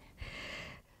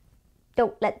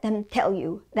 Don't let them tell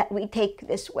you that we take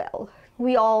this well.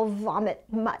 We all vomit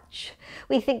much.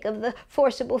 We think of the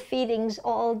forcible feedings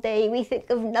all day. We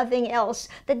think of nothing else.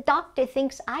 The doctor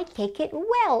thinks I take it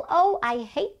well. Oh, I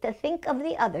hate to think of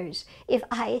the others if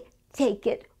I take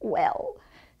it well.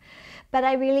 But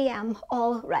I really am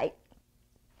all right.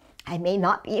 I may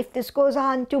not be if this goes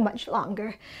on too much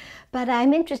longer, but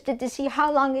I'm interested to see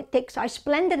how long it takes our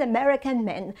splendid American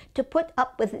men to put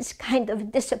up with this kind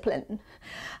of discipline.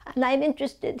 And I'm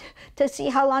interested to see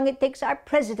how long it takes our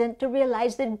president to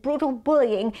realize that brutal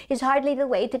bullying is hardly the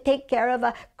way to take care of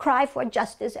a cry for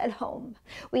justice at home.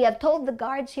 We have told the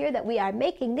guards here that we are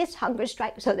making this hunger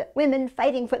strike so that women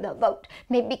fighting for the vote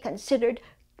may be considered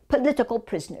political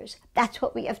prisoners. That's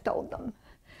what we have told them.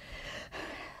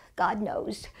 God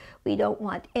knows we don't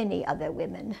want any other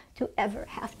women to ever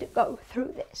have to go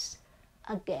through this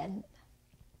again.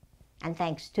 And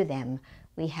thanks to them,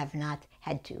 we have not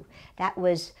had to. That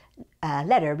was a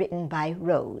letter written by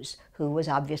Rose, who was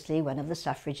obviously one of the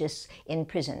suffragists in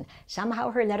prison.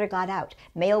 Somehow her letter got out.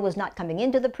 Mail was not coming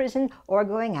into the prison or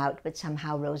going out, but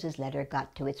somehow Rose's letter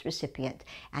got to its recipient.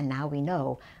 And now we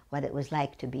know what it was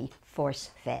like to be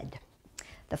force-fed.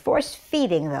 The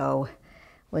force-feeding, though,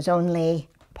 was only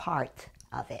part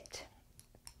of it.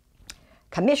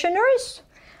 Commissioners,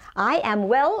 I am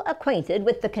well acquainted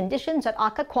with the conditions at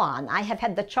Occoquan. I have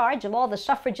had the charge of all the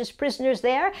suffragist prisoners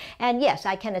there, and yes,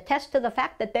 I can attest to the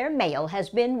fact that their mail has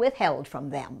been withheld from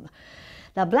them.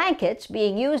 The blankets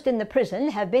being used in the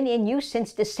prison have been in use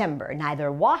since December,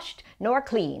 neither washed nor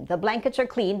cleaned. The blankets are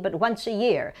cleaned but once a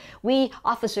year. We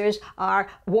officers are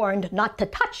warned not to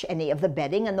touch any of the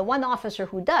bedding, and the one officer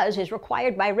who does is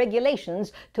required by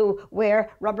regulations to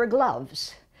wear rubber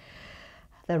gloves.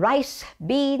 The rice,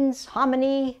 beans,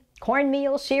 hominy,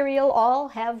 cornmeal, cereal, all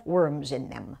have worms in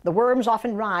them. The worms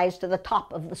often rise to the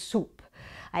top of the soup.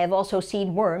 I have also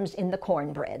seen worms in the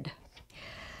cornbread.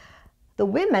 The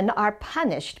women are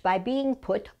punished by being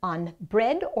put on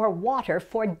bread or water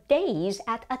for days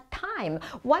at a time.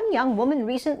 One young woman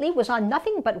recently was on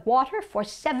nothing but water for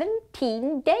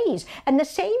 17 days, and the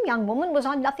same young woman was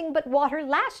on nothing but water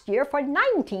last year for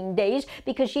 19 days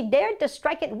because she dared to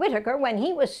strike at Whittaker when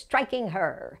he was striking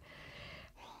her.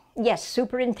 Yes,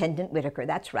 Superintendent Whittaker,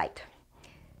 that's right.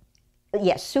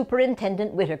 Yes,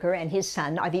 Superintendent Whittaker and his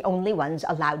son are the only ones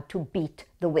allowed to beat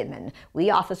the women. We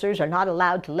officers are not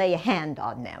allowed to lay a hand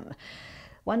on them.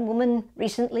 One woman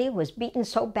recently was beaten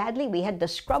so badly we had to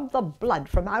scrub the blood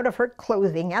from out of her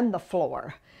clothing and the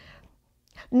floor.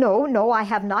 No, I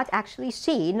have not actually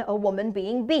seen a woman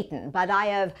being beaten, but I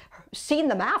have seen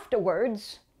them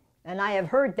afterwards, and I have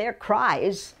heard their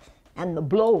cries and the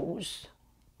blows.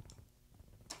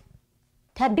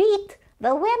 To beat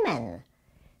the women.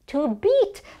 To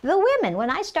beat the women. When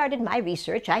I started my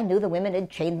research, I knew the women had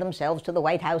chained themselves to the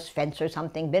White House fence or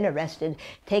something, been arrested,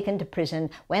 taken to prison,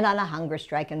 went on a hunger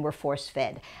strike, and were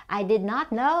force-fed. I did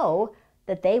not know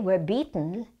that they were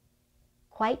beaten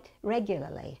quite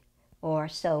regularly, or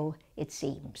so it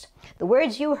seems. The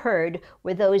words you heard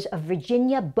were those of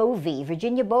Virginia Bovey.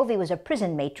 Virginia Bovey was a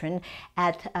prison matron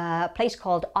at a place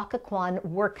called Occoquan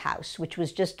Workhouse, which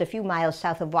was just a few miles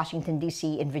south of Washington,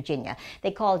 D.C. in Virginia.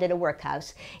 They called it a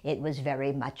workhouse. It was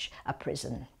very much a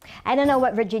prison. I don't know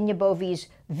what Virginia Bovey's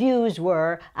views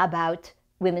were about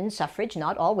women's suffrage.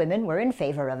 Not all women were in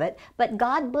favor of it, but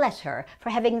God bless her for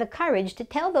having the courage to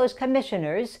tell those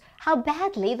commissioners how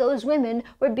badly those women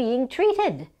were being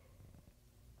treated.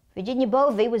 Virginia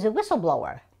Bovey was a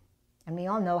whistleblower, and we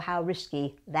all know how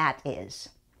risky that is.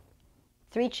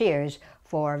 3 cheers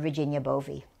for Virginia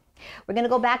Bovey. We're going to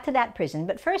go back to that prison,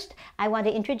 but first I want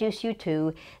to introduce you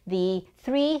to the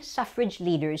 3 suffrage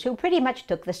leaders who pretty much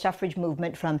took the suffrage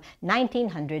movement from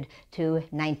 1900 to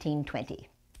 1920.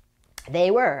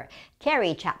 They were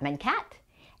Carrie Chapman Catt,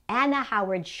 Anna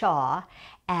Howard Shaw,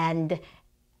 and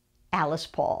Alice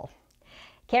Paul.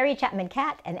 Carrie Chapman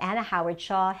Catt and Anna Howard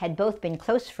Shaw had both been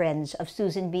close friends of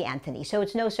Susan B. Anthony, so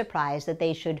it's no surprise that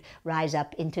they should rise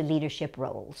up into leadership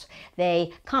roles.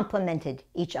 They complemented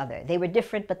each other. They were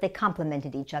different, but they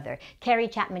complemented each other. Carrie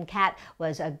Chapman Catt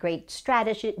was a great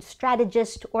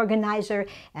strategist, organizer,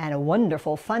 and a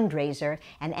wonderful fundraiser,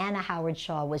 and Anna Howard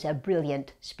Shaw was a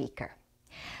brilliant speaker.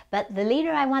 But the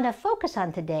leader I want to focus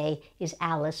on today is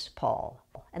Alice Paul.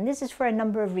 And this is for a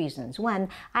number of reasons. 1,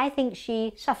 I think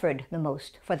she suffered the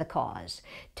most for the cause.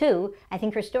 2, I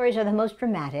think her stories are the most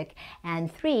dramatic. And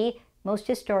 3, most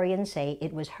historians say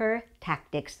it was her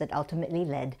tactics that ultimately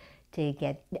led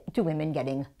to women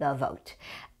getting the vote.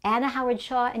 Anna Howard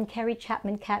Shaw and Carrie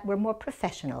Chapman Catt were more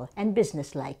professional and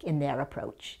businesslike in their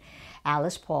approach.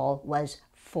 Alice Paul was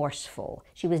forceful.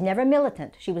 She was never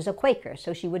militant. She was a Quaker,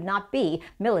 so she would not be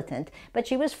militant, but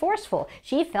she was forceful.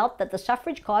 She felt that the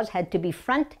suffrage cause had to be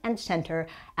front and center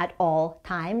at all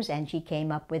times, and she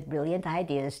came up with brilliant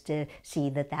ideas to see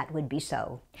that that would be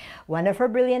so. One of her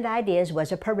brilliant ideas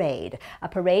was a parade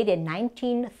in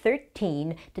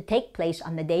 1913 to take place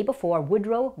on the day before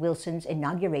Woodrow Wilson's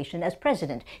inauguration as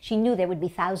president. She knew there would be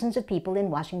thousands of people in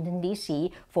Washington,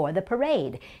 D.C. for the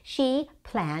parade. She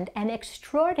planned an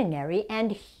extraordinary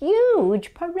and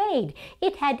huge parade.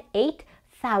 It had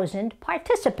 8,000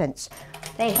 participants.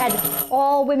 They had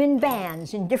all women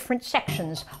bands in different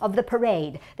sections of the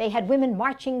parade. They had women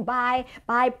marching by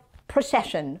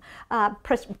procession,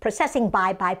 processing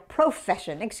by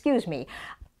profession,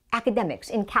 academics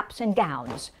in caps and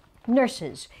gowns,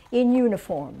 nurses in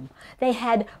uniform. They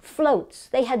had floats,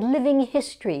 they had living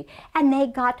history, and they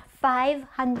got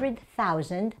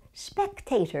 500,000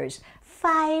 spectators.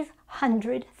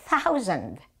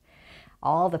 500,000.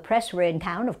 All the press were in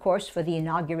town, of course, for the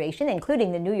inauguration,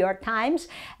 including the New York Times,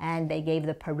 and they gave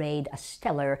the parade a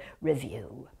stellar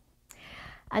review.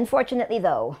 Unfortunately,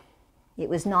 though, it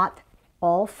was not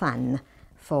all fun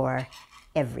for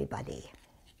everybody.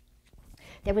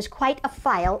 There was quite a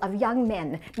file of young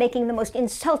men making the most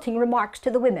insulting remarks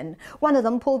to the women. One of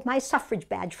them pulled my suffrage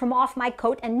badge from off my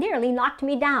coat and nearly knocked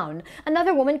me down.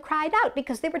 Another woman cried out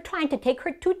because they were trying to take her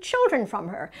 2 children from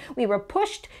her. We were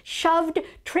pushed, shoved,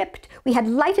 tripped. We had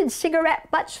lighted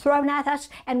cigarette butts thrown at us,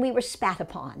 and we were spat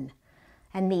upon.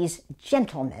 And these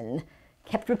gentlemen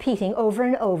kept repeating over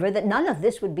and over that none of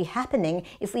this would be happening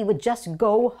if we would just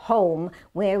go home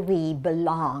where we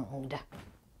belonged.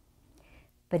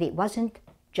 But it wasn't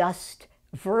just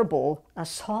verbal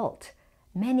assault.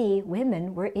 Many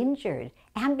women were injured.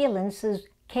 Ambulances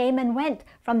came and went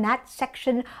from that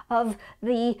section of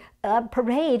the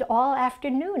parade all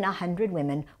afternoon. 100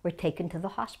 women were taken to the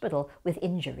hospital with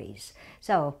injuries.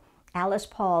 So Alice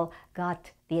Paul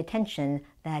got the attention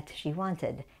that she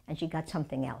wanted, and she got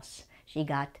something else. She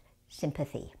got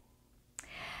sympathy.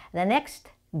 The next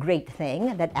great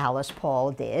thing that Alice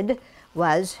Paul did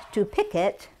was to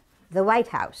picket the White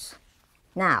House.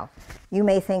 Now, you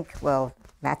may think, well,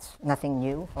 that's nothing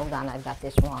new. Hold on, I've got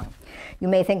this wrong. You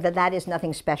may think that that is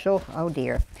nothing special. Oh,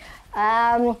 dear.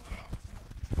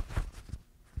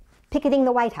 Picketing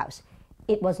the White House.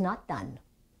 It was not done.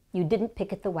 You didn't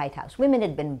picket the White House. Women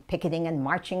had been picketing and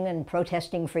marching and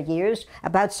protesting for years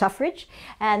about suffrage,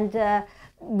 and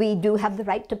we do have the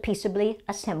right to peaceably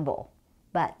assemble.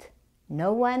 But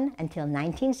no one until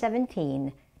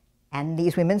 1917, and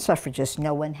these women suffragists,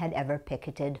 no one had ever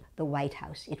picketed the White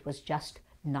House. It was just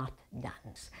not done.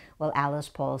 Well, Alice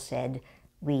Paul said,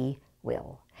 we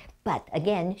will. But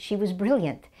again, she was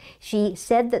brilliant. She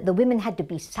said that the women had to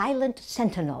be silent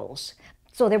sentinels.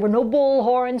 So there were no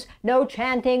bullhorns, no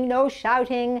chanting, no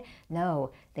shouting.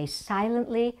 No, they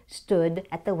silently stood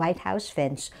at the White House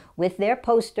fence with their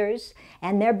posters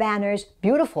and their banners,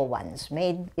 beautiful ones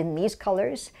made in these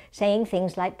colors, saying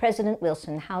things like, President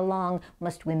Wilson, how long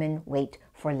must women wait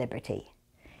for liberty?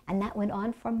 And that went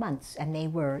on for months, and they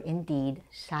were indeed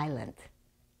silent.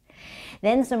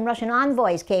 Then some Russian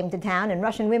envoys came to town, and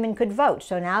Russian women could vote.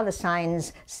 So now the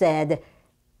signs said,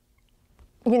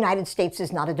 the United States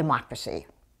is not a democracy.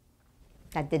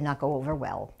 That did not go over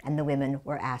well, and the women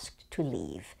were asked to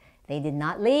leave. They did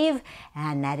not leave,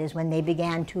 and that is when they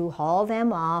began to haul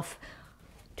them off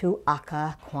to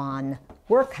Occoquan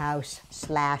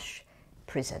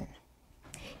workhouse/prison.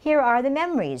 Here are the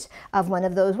memories of one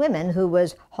of those women who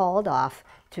was hauled off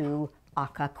to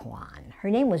Occoquan.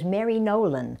 Her name was Mary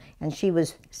Nolan, and she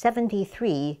was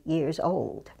 73 years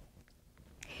old.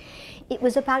 It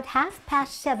was about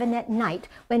 7:30 at night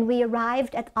when we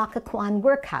arrived at Occoquan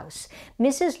Workhouse.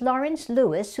 Mrs. Lawrence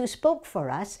Lewis, who spoke for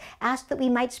us, asked that we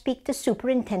might speak to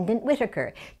Superintendent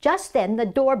Whittaker. Just then the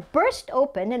door burst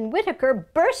open and Whittaker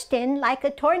burst in like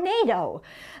a tornado.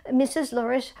 Mrs.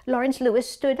 Lawrence Lewis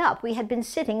stood up. We had been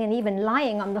sitting and even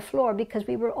lying on the floor because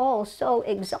we were all so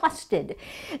exhausted.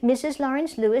 Mrs.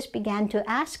 Lawrence Lewis began to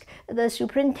ask the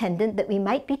superintendent that we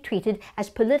might be treated as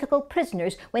political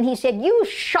prisoners when he said, "You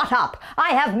shut up! I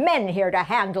have men here to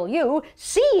handle you.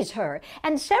 Seize her."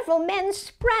 And several men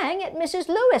sprang at Mrs.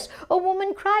 Lewis. A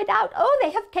woman cried out, "Oh, they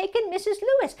have taken Mrs.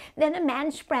 Lewis." Then a man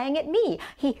sprang at me.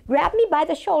 He grabbed me by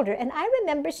the shoulder, and I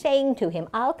remember saying to him,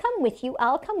 "I'll come with you,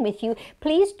 I'll come with you.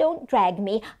 Please don't drag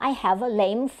me. I have a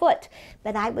lame foot."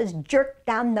 But I was jerked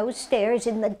down those stairs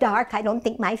in the dark. I don't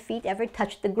think my feet ever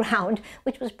touched the ground,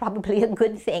 which was probably a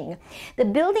good thing. The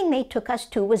building they took us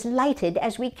to was lighted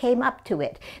as we came up to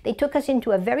it. They took us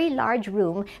into a very large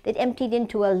room that emptied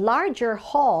into a larger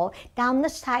hall, down the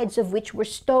sides of which were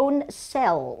stone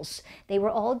cells. They were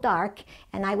all dark,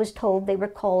 and I was told they were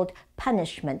called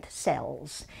punishment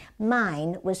cells.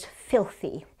 Mine was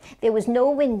filthy. There was no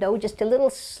window, just a little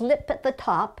slip at the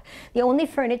top. The only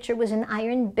furniture was an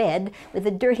iron bed with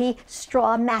a dirty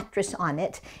straw mattress on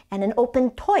it, and an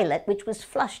open toilet which was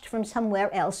flushed from somewhere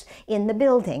else in the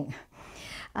building.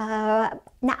 Now,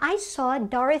 I saw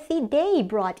Dorothy Day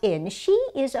brought in. She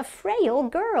is a frail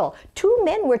girl. Two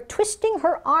men were twisting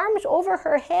her arms over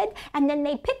her head, and then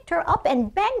they picked her up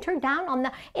and banged her down on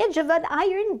the edge of an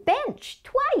iron bench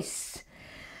twice.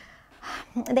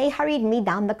 They hurried me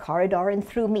down the corridor and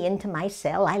threw me into my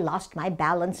cell. I lost my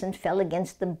balance and fell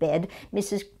against the bed.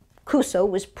 Mrs. Cuso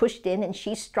was pushed in and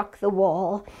she struck the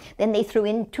wall. Then they threw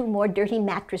in 2 more dirty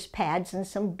mattress pads and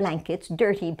some blankets,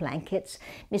 dirty blankets.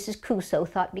 Mrs. Cuso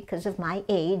thought because of my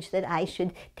age that I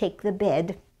should take the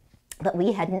bed. But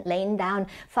we hadn't lain down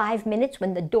 5 minutes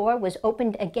when the door was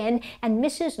opened again, and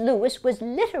Mrs. Lewis was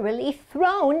literally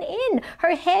thrown in.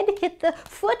 Her head hit the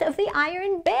foot of the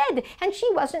iron bed, and she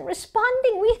wasn't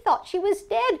responding. We thought she was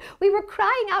dead. We were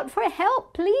crying out for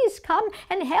help. Please come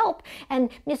and help. And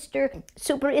Mr.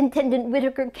 Superintendent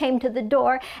Whittaker came to the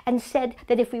door and said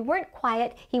that if we weren't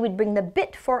quiet, he would bring the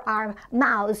bit for our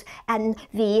mouths and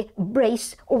the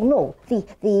brace,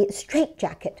 the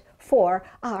straitjacket for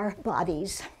our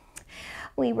bodies.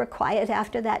 We were quiet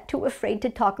after that, too afraid to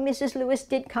talk. Mrs. Lewis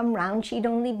did come round. She'd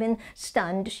only been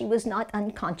stunned. She was not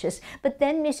unconscious. But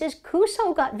then Mrs.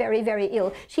 Cuso got very, very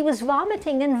ill. She was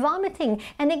vomiting and vomiting.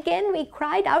 And again, we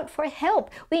cried out for help.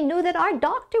 We knew that our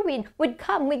doctor would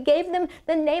come. We gave them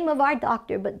the name of our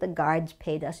doctor, but the guards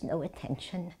paid us no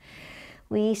attention.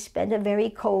 We spent a very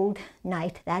cold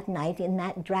night that night in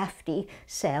that drafty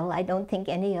cell. I don't think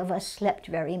any of us slept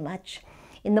very much.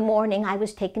 In the morning, I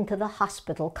was taken to the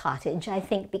hospital cottage, I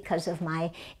think because of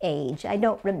my age. I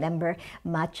don't remember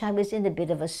much. I was in a bit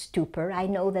of a stupor. I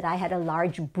know that I had a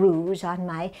large bruise on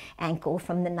my ankle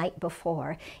from the night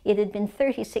before. It had been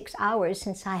 36 hours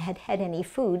since I had had any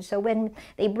food, so when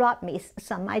they brought me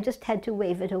some, I just had to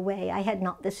wave it away. I had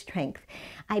not the strength.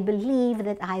 I believe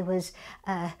that I was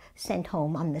sent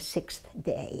home on the 6th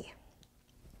day.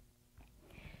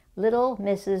 Little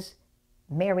Mrs.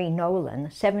 Mary Nolan,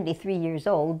 73 years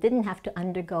old, didn't have to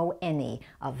undergo any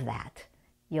of that.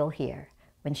 You'll hear.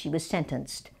 When she was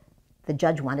sentenced, the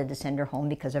judge wanted to send her home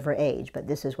because of her age, but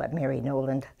this is what Mary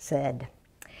Nolan said.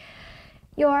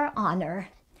 Your Honor,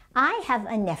 I have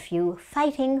a nephew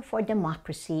fighting for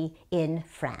democracy in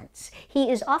France. He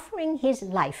is offering his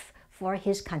life for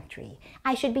his country.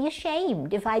 I should be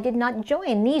ashamed if I did not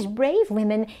join these brave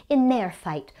women in their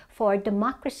fight for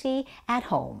democracy at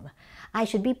home. I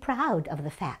should be proud of the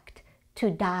fact to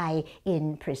die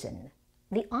in prison,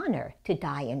 the honor to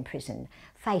die in prison,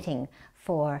 fighting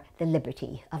for the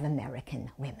liberty of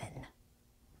American women.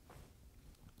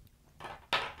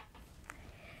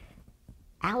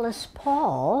 Alice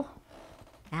Paul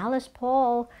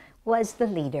was the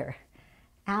leader.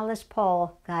 Alice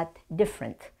Paul got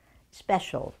different,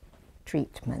 special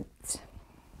treatments.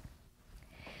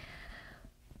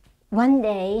 One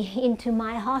day, into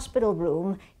my hospital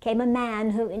room came a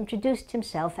man who introduced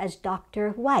himself as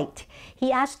Dr. White.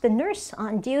 He asked the nurse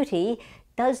on duty,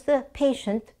 "Does the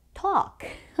patient talk?"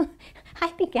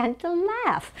 I began to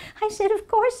laugh. I said, "Of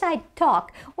course I'd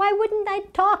talk. Why wouldn't I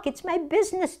talk? It's my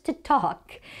business to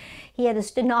talk." He had a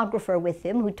stenographer with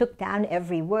him who took down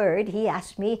every word. He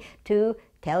asked me to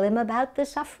tell him about the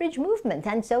suffrage movement,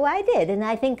 and so I did, and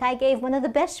I think I gave one of the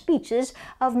best speeches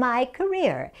of my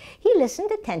career. He listened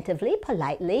attentively,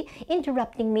 politely,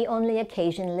 interrupting me only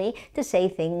occasionally to say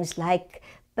things like,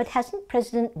 "But hasn't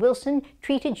President Wilson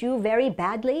treated you very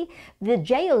badly? The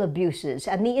jail abuses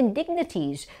and the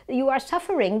indignities, you are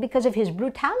suffering because of his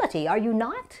brutality, are you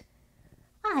not?"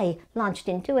 I launched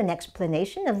into an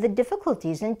explanation of the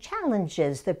difficulties and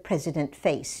challenges the president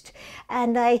faced,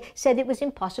 and I said it was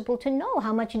impossible to know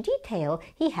how much detail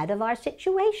he had of our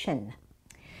situation.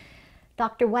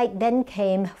 Dr. White then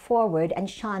came forward and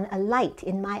shone a light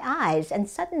in my eyes, and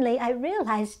suddenly I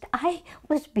realized I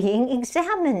was being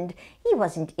examined. He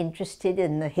wasn't interested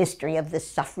in the history of the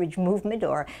suffrage movement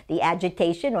or the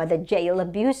agitation or the jail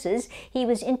abuses. He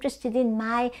was interested in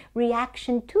my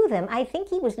reaction to them. I think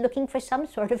he was looking for some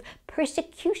sort of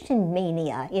persecution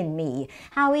mania in me.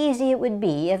 How easy it would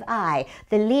be if I,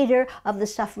 the leader of the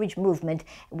suffrage movement,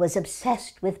 was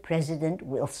obsessed with President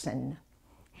Wilson.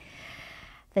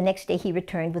 The next day he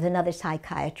returned with another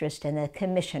psychiatrist and a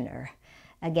commissioner.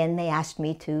 Again, they asked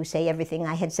me to say everything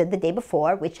I had said the day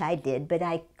before, which I did, but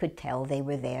I could tell they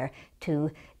were there to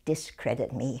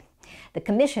discredit me. The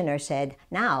commissioner said,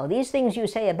 "Now, these things you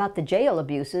say about the jail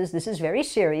abuses, this is very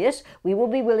serious. We will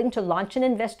be willing to launch an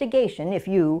investigation if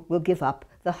you will give up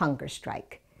the hunger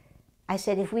strike." I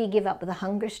said, "If we give up the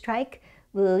hunger strike,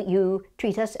 will you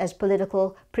treat us as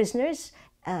political prisoners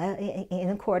in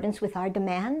accordance with our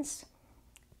demands?"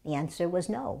 The answer was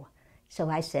no. So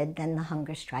I said, "Then the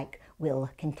hunger strike will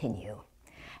continue."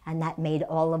 And that made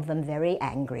all of them very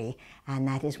angry. And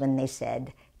that is when they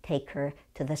said, "Take her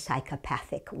to the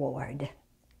psychopathic ward."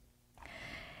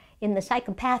 In the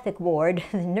psychopathic ward,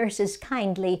 the nurses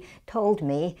kindly told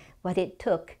me what it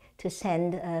took to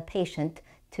send a patient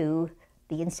to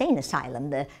the insane asylum.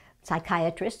 The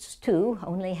psychiatrists, too,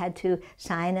 only had to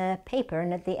sign a paper,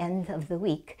 and at the end of the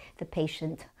week, the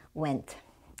patient went.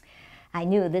 I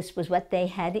knew this was what they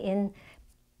had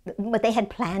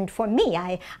planned for me.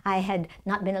 I had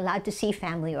not been allowed to see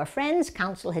family or friends.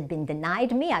 Counsel had been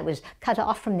denied me. I was cut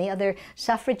off from the other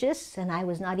suffragists, and I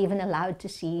was not even allowed to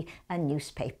see a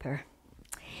newspaper.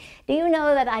 Do you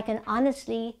know that I can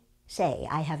honestly say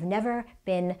I have never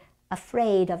been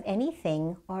afraid of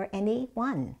anything or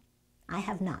anyone? I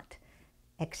have not,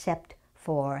 except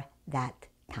for that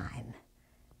time.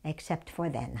 Except for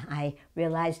then. I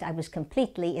realized I was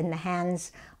completely in the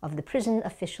hands of the prison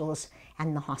officials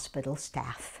and the hospital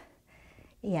staff.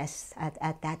 Yes,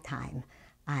 at that time,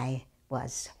 I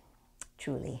was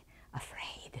truly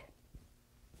afraid.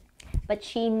 But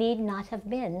she need not have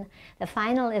been. The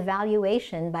final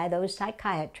evaluation by those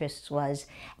psychiatrists was,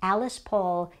 Alice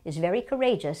Paul is very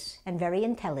courageous and very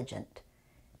intelligent.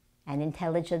 And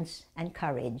intelligence and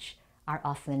courage are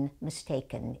often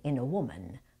mistaken in a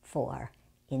woman for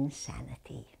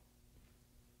insanity.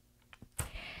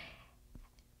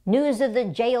 News of the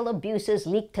jail abuses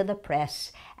leaked to the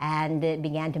press, and it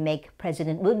began to make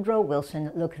President Woodrow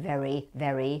Wilson look very,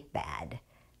 very bad.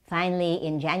 Finally,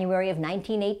 in January of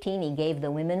 1918, he gave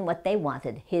the women what they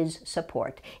wanted, his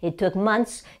support. It took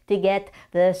months to get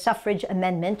the suffrage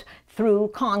amendment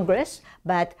through Congress,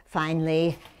 but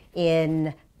finally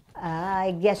in,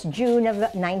 I guess, June of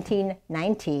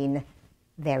 1919,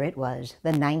 there it was,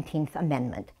 the 19th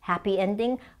Amendment. Happy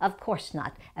ending? Of course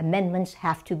not. Amendments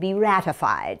have to be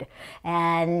ratified.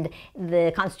 And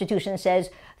the Constitution says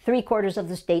 3/4 of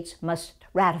the states must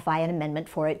ratify an amendment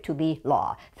for it to be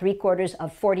law. 3/4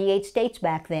 of 48 states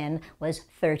back then was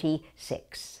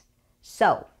 36.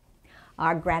 So,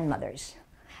 our grandmothers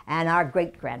and our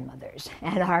great-grandmothers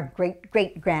and our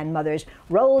great-great-grandmothers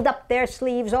rolled up their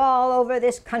sleeves all over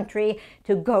this country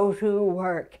to go to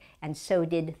work. And so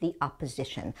did the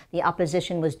opposition. The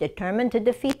opposition was determined to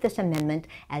defeat this amendment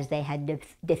as they had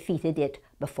defeated it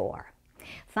before.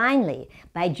 Finally,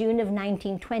 by June of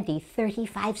 1920,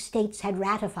 35 states had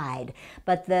ratified,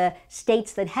 but the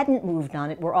states that hadn't moved on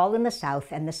it were all in the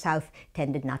South, and the South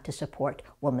tended not to support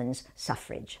women's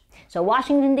suffrage. So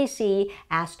Washington, D.C.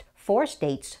 asked 4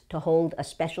 states to hold a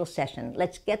special session.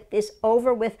 Let's get this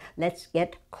over with. Let's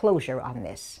get closure on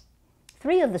this.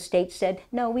 3 of the states said,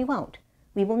 no, we won't.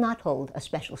 We will not hold a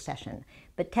special session.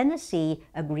 But Tennessee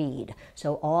agreed,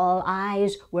 so all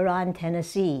eyes were on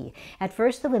Tennessee. At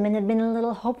first, the women had been a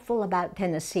little hopeful about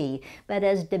Tennessee, but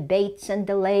as debates and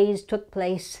delays took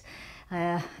place,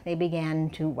 they began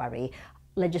to worry.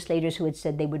 Legislators who had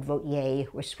said they would vote yea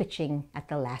were switching at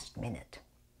the last minute.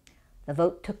 The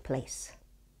vote took place,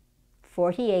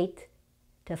 48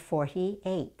 to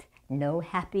 48. No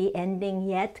happy ending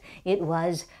yet. It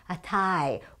was a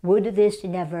tie. Would this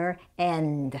never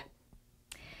end?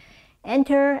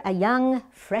 Enter a young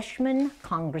freshman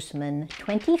congressman,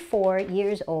 24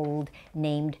 years old,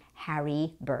 named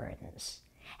Harry Burns.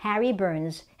 Harry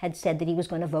Burns had said that he was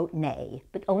going to vote nay,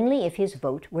 but only if his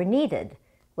vote were needed.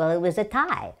 Well, it was a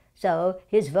tie, so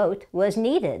his vote was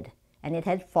needed, and it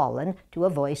had fallen to a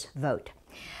voice vote.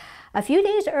 A few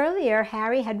days earlier,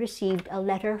 Harry had received a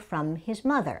letter from his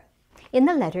mother. In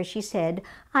the letter, she said,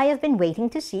 I have been waiting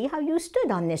to see how you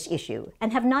stood on this issue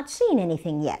and have not seen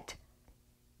anything yet.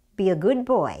 Be a good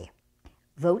boy.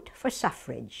 Vote for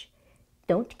suffrage.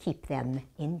 Don't keep them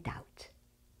in doubt.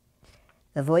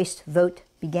 The voiced vote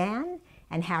began,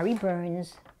 and Harry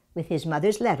Burns, with his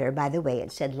mother's letter, by the way,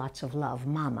 it said lots of love,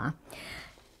 Mama.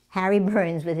 Harry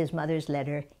Burns, with his mother's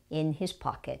letter in his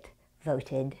pocket,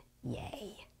 voted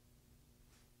yay.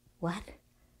 What?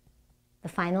 The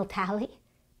final tally?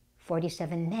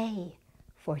 47 nay,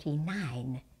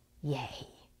 49 yay.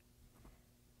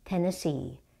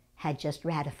 Tennessee had just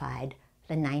ratified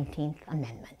the 19th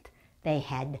Amendment. They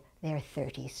had their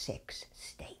 36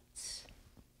 states.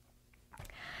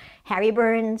 Harry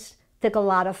Burns took a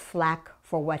lot of flack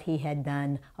for what he had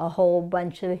done, a whole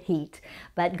bunch of heat,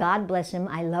 but God bless him,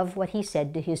 I love what he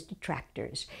said to his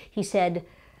detractors. He said,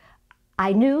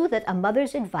 I knew that a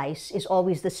mother's advice is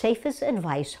always the safest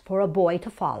advice for a boy to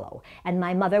follow, and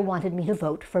my mother wanted me to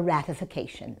vote for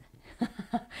ratification.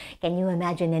 Can you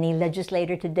imagine any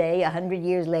legislator today, 100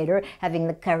 years later, having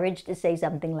the courage to say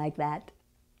something like that?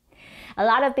 A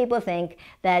lot of people think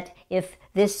that if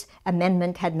this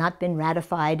amendment had not been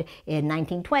ratified in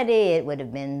 1920, it would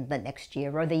have been the next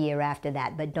year or the year after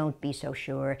that, but don't be so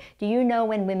sure. Do you know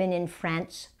when women in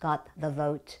France got the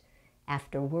vote?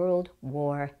 After World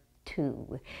War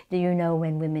II. Do you know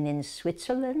when women in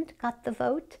Switzerland got the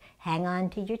vote? Hang on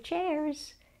to your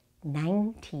chairs.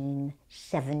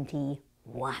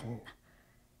 1971.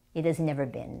 It has never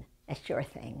been a sure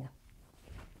thing.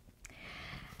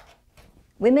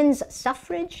 Women's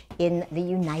suffrage in the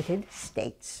United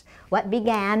States. What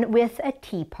began with a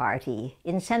tea party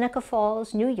in Seneca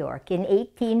Falls, New York in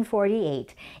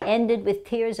 1848 ended with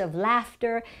tears of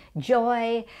laughter,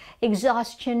 joy,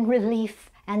 exhaustion, relief,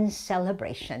 and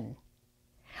celebration.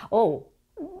 Oh,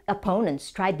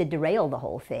 opponents tried to derail the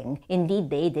whole thing. Indeed,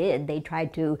 they did. They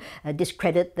tried to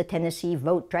discredit the Tennessee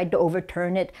vote, tried to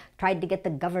overturn it, tried to get the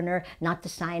governor not to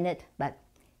sign it, but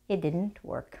it didn't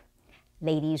work.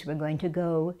 Ladies were going to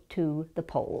go to the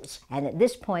polls. And at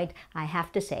this point, I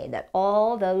have to say that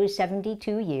all those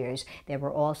 72 years, there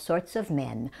were all sorts of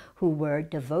men who were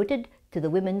devoted to the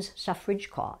women's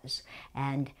suffrage cause,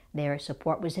 and their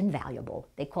support was invaluable.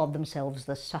 They called themselves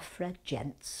the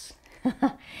suffragettes.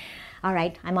 All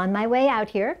right, I'm on my way out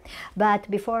here, but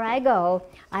before I go,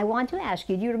 I want to ask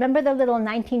you, do you remember the little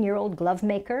 19-year-old glove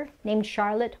maker named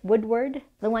Charlotte Woodward,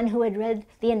 the one who had read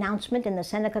the announcement in the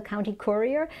Seneca County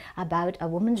Courier about a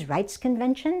women's rights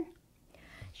convention?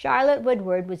 Charlotte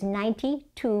Woodward was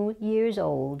 92 years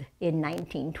old in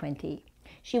 1920.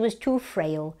 She was too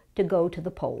frail to go to the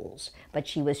polls, but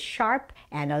she was sharp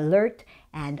and alert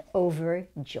and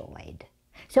overjoyed.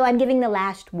 So I'm giving the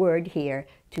last word here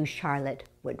to Charlotte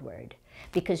Woodward,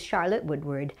 because Charlotte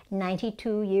Woodward,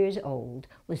 92 years old,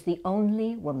 was the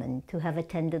only woman to have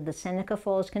attended the Seneca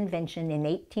Falls Convention in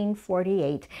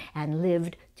 1848 and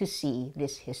lived to see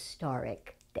this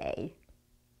historic day.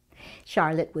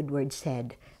 Charlotte Woodward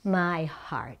said, "My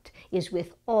heart is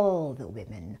with all the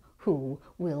women who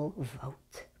will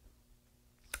vote."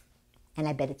 And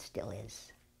I bet it still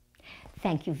is.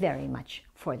 Thank you very much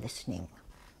for listening.